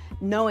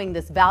 Knowing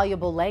this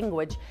valuable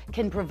language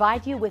can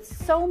provide you with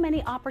so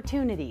many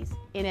opportunities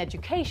in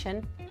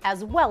education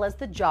as well as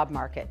the job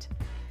market.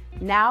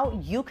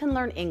 Now you can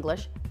learn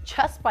English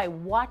just by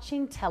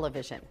watching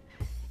television.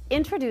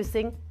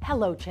 Introducing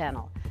Hello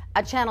Channel,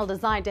 a channel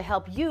designed to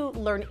help you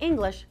learn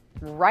English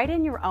right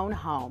in your own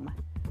home.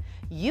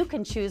 You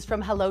can choose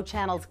from Hello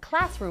Channel's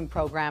classroom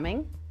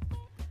programming,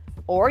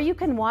 or you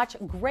can watch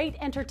great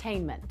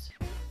entertainment.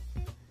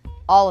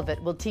 All of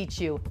it will teach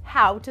you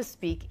how to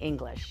speak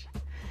English.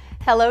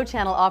 Hello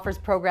Channel offers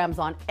programs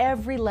on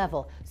every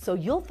level, so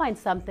you'll find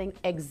something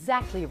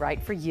exactly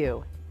right for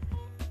you.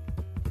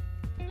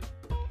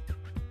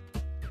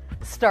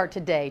 Start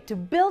today to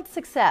build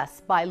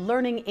success by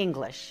learning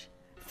English.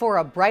 For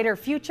a brighter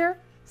future,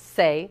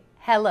 say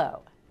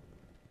hello.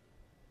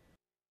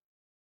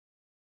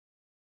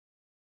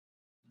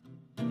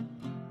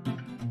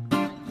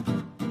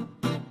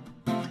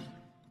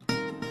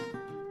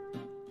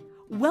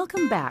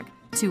 Welcome back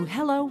to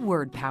Hello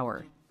Word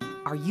Power.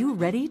 Are you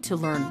ready to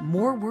learn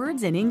more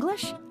words in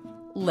English?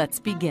 Let's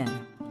begin.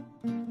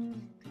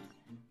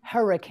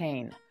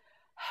 Hurricane,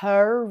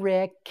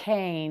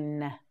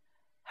 hurricane,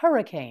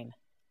 hurricane.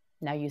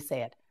 Now you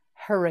say it,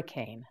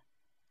 hurricane.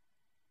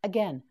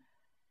 Again,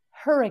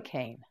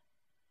 hurricane.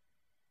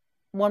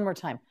 One more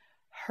time,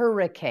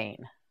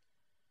 hurricane.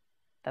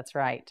 That's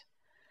right.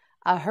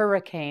 A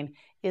hurricane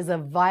is a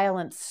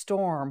violent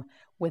storm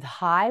with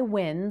high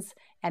winds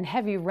and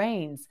heavy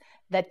rains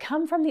that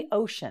come from the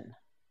ocean.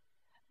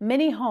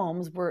 Many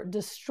homes were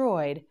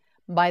destroyed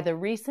by the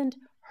recent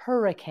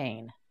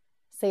hurricane.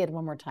 Say it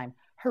one more time,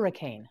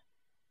 hurricane.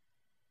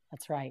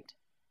 That's right.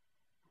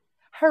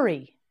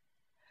 Hurry,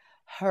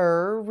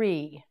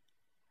 hurry,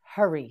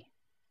 hurry.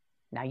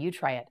 Now you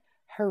try it,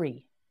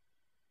 hurry.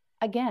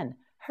 Again,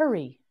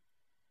 hurry.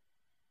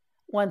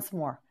 Once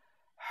more,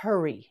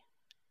 hurry.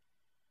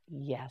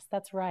 Yes,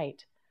 that's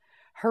right.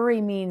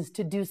 Hurry means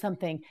to do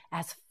something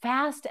as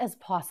fast as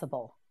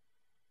possible.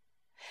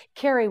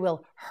 Carrie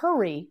will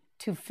hurry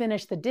to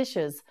finish the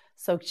dishes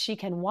so she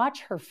can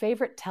watch her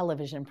favorite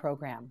television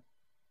program.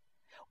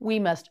 We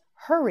must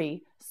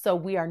hurry so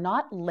we are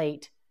not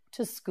late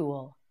to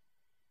school.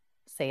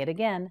 Say it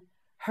again,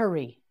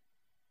 hurry.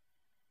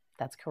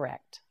 That's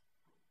correct.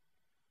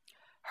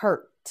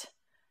 Hurt,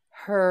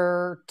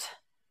 hurt,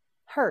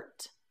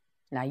 hurt.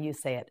 Now you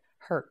say it,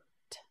 hurt.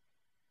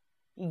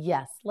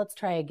 Yes, let's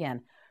try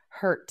again.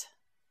 Hurt.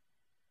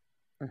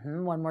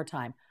 One more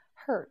time.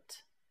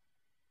 Hurt.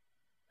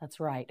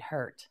 That's right,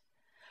 hurt.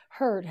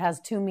 Hurt has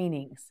two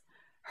meanings.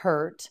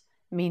 Hurt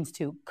means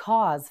to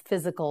cause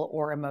physical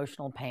or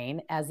emotional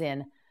pain, as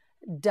in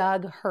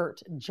Doug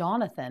hurt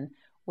Jonathan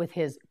with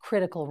his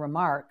critical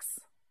remarks.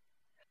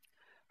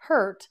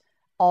 Hurt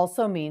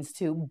also means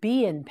to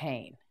be in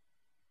pain.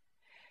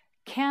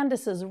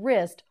 Candace's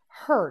wrist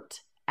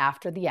hurt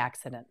after the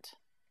accident.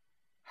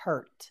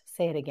 Hurt.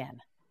 Say it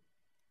again.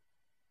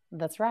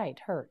 That's right,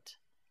 hurt.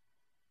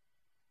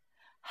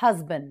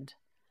 Husband.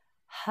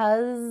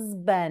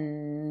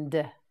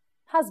 Husband.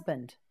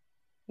 Husband.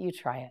 You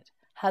try it.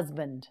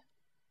 Husband.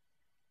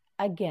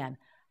 Again,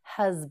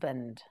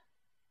 husband.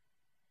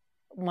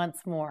 Once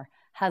more,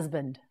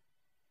 husband.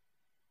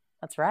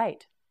 That's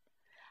right.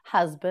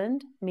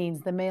 Husband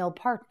means the male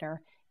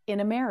partner in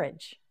a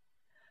marriage.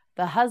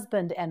 The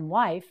husband and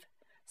wife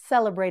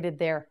celebrated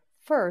their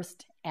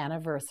first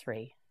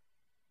anniversary.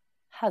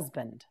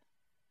 Husband.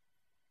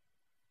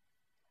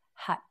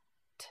 Hut.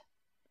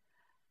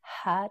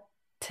 Hut.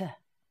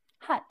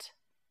 Hut.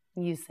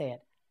 You say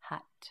it.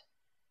 Hut.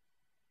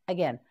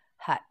 Again,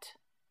 hut.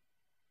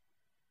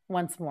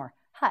 Once more,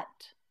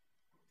 hut.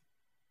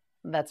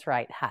 That's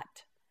right,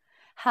 hut.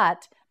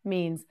 Hut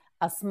means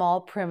a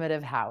small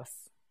primitive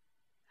house.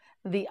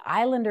 The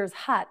islanders'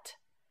 hut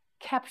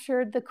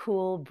captured the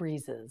cool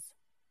breezes.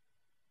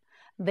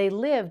 They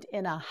lived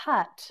in a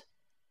hut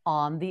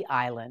on the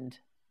island.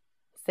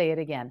 Say it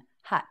again,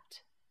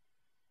 hut.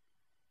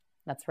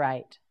 That's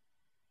right.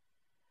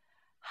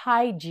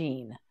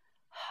 Hygiene.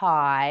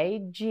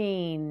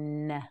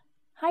 Hygiene.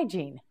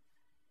 Hygiene.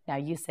 Now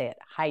you say it,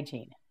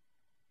 hygiene.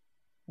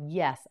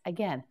 Yes,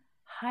 again,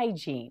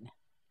 hygiene.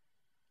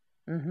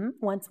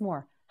 Once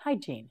more,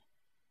 hygiene.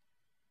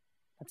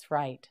 That's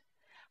right.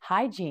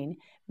 Hygiene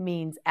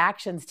means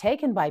actions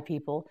taken by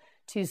people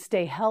to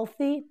stay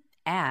healthy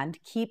and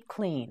keep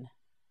clean.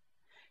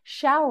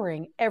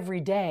 Showering every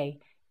day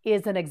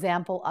is an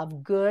example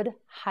of good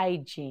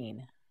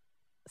hygiene.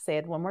 Say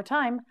it one more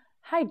time,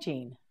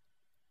 hygiene.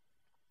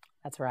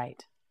 That's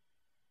right.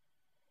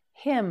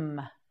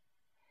 Hymn.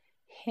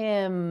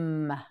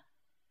 Hymn.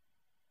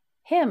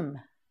 Hymn.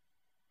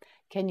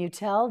 Can you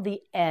tell the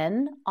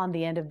N on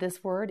the end of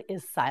this word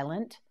is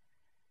silent?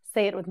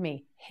 Say it with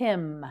me.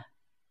 Hymn.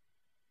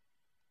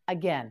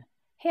 Again.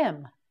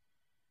 Hymn.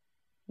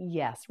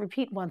 Yes.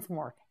 Repeat once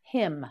more.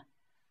 Hymn.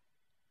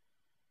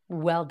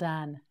 Well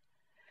done.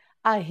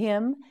 A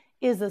hymn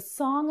is a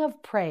song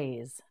of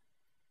praise.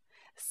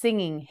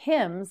 Singing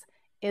hymns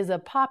is a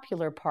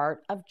popular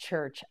part of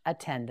church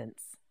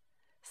attendance.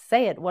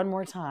 Say it one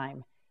more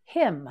time.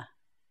 Hymn.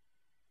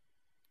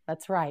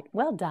 That's right.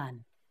 Well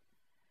done.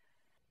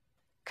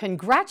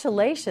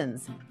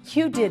 Congratulations!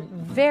 You did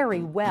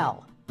very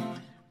well.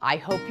 I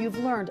hope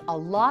you've learned a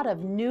lot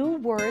of new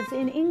words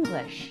in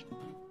English.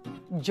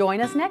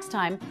 Join us next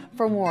time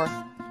for more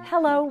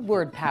Hello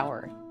Word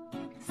Power.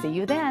 See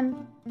you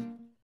then.